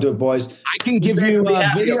looking forward to it, boys. I can give you Be a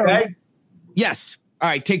happy, video. okay? Yes. All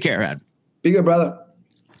right. Take care, Ed. Be good, brother.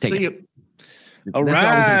 Take See it. you. All That's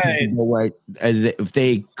always right. acceptable way, if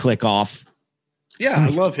they click off. Yeah, I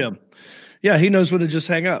love him. Yeah, he knows when to just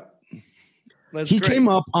hang up. That's He great. came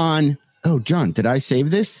up on, oh, John, did I save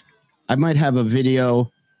this? I might have a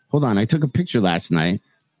video. Hold on. I took a picture last night.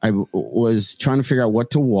 I was trying to figure out what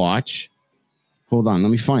to watch. Hold on. Let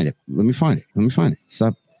me find it.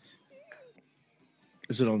 Stop.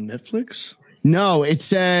 Is it on Netflix? No, it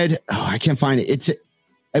said, oh, I can't find it.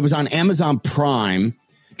 It was on Amazon Prime.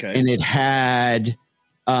 Okay. And it had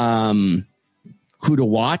who to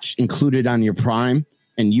watch included on your Prime,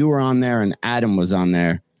 and you were on there, and Adam was on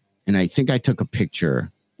there, and I think I took a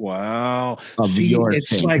picture Wow. of See, your it's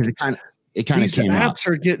thing. like It kind of these came up. apps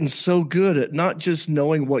are getting so good at not just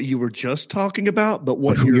knowing what you were just talking about, but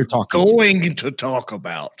what But who you're talking going to talk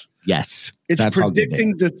about. Yes, It's that's how good they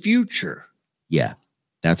predicting the future. Yeah,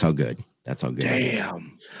 that's how good. That's how good. Damn. All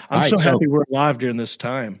I'm right, so so- happy we're live during this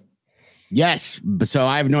time. Yes, but so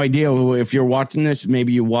I have no idea if you're watching this.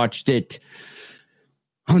 Maybe you watched it.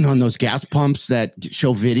 Oh no, on those gas pumps that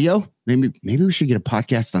show video. Maybe we should get a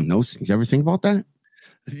podcast on those things. Ever think about that?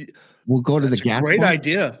 We'll go to That's the gas a great pump.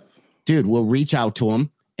 idea. Dude, we'll reach out to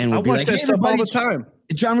them and I we'll be watch like, that hey, stuff all the everybody, time.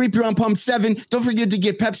 John Reaper on Pump 7. Don't forget to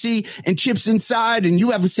get Pepsi and chips inside, and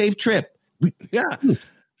you have a safe trip. Yeah.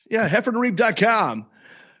 Yeah. HeffernReap.com.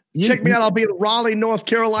 Check me out. I'll be in Raleigh, North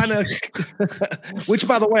Carolina, which,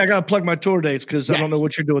 by the way, I got to plug my tour dates because I don't know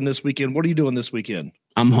what you're doing this weekend. What are you doing this weekend?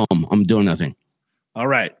 I'm home. I'm doing nothing. All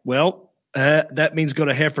right. Well, that means go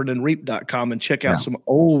to HeffernandReap.com and check out some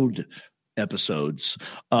old episodes.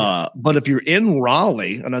 But if you're in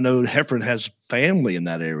Raleigh, and I know Heffern has family in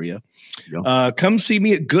that area, come see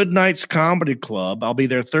me at Good Nights Comedy Club. I'll be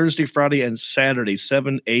there Thursday, Friday, and Saturday,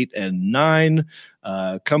 7, 8, and 9.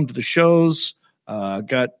 Come to the shows.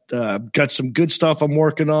 Got some good stuff I'm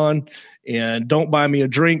working on, and don't buy me a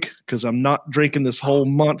drink because I'm not drinking this whole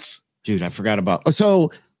month. Dude, I forgot about.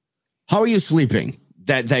 So, how are you sleeping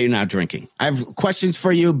that you're not drinking? I have questions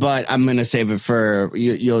for you, but I'm going to save it for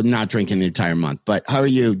you. You're not drinking the entire month. But how are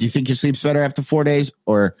you? Do you think your sleep's better after 4 days,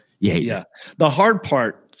 or you hate it? The hard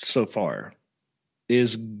part so far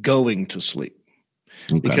is going to sleep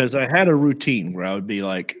because I had a routine where I would be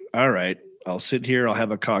like, all right, I'll sit here, I'll have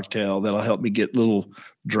a cocktail that'll help me get a little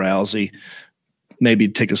drowsy, maybe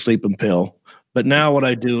take a sleeping pill. But now what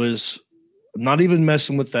I do is I'm not even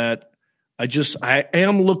messing with that. I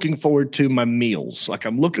am looking forward to my meals. Like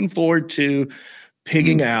I'm looking forward to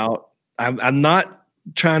pigging out. I'm not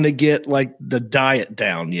trying to get like the diet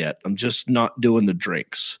down yet. I'm just not doing the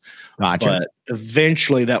drinks. Gotcha. But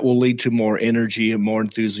eventually that will lead to more energy and more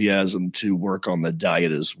enthusiasm to work on the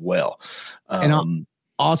diet as well.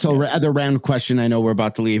 Also, other random question. I know we're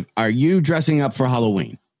about to leave. Are you dressing up for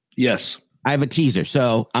Halloween? Yes. I have a teaser.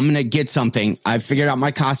 So I'm going to get something. I figured out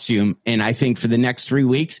my costume. And I think for the next 3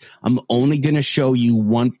 weeks, I'm only going to show you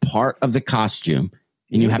one part of the costume.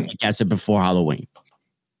 And you have to guess it before Halloween.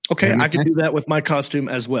 Okay. I can do that with my costume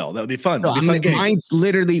as well. That would be fun. So mine's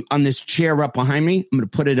literally on this chair up behind me. I'm going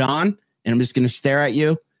to put it on and I'm just going to stare at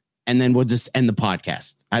you. And then we'll just end the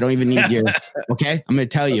podcast. I don't even need your, okay? I'm going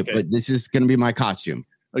to tell you, but this is going to be my costume.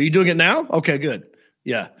 Are you doing it now? Okay, good.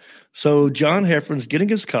 Yeah. So John Heffern's getting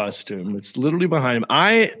his costume. It's literally behind him.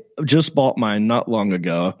 I just bought mine not long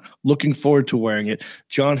ago. Looking forward to wearing it.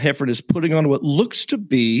 John Heffern is putting on what looks to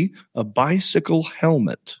be a bicycle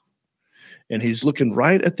helmet. And he's looking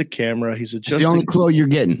right at the camera. He's adjusting. That's the only clue you're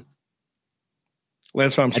getting.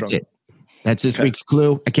 Lance Armstrong. That's it. That's this week's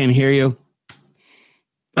clue. I can't hear you.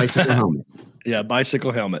 Bicycle helmet. Yeah,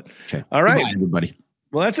 bicycle helmet. Okay. All right. Goodbye, everybody.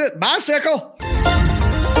 Well, that's it. Bicycle.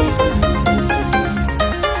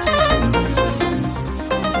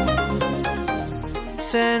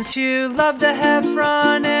 Since you love the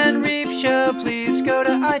Heffron and Reap show, please go to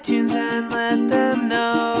iTunes and let them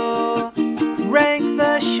know. Rank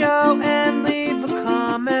the show and leave a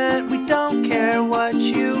comment. We don't care what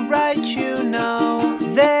you write, you know.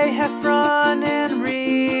 They, Heffron and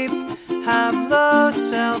Reap, have low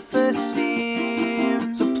self-esteem.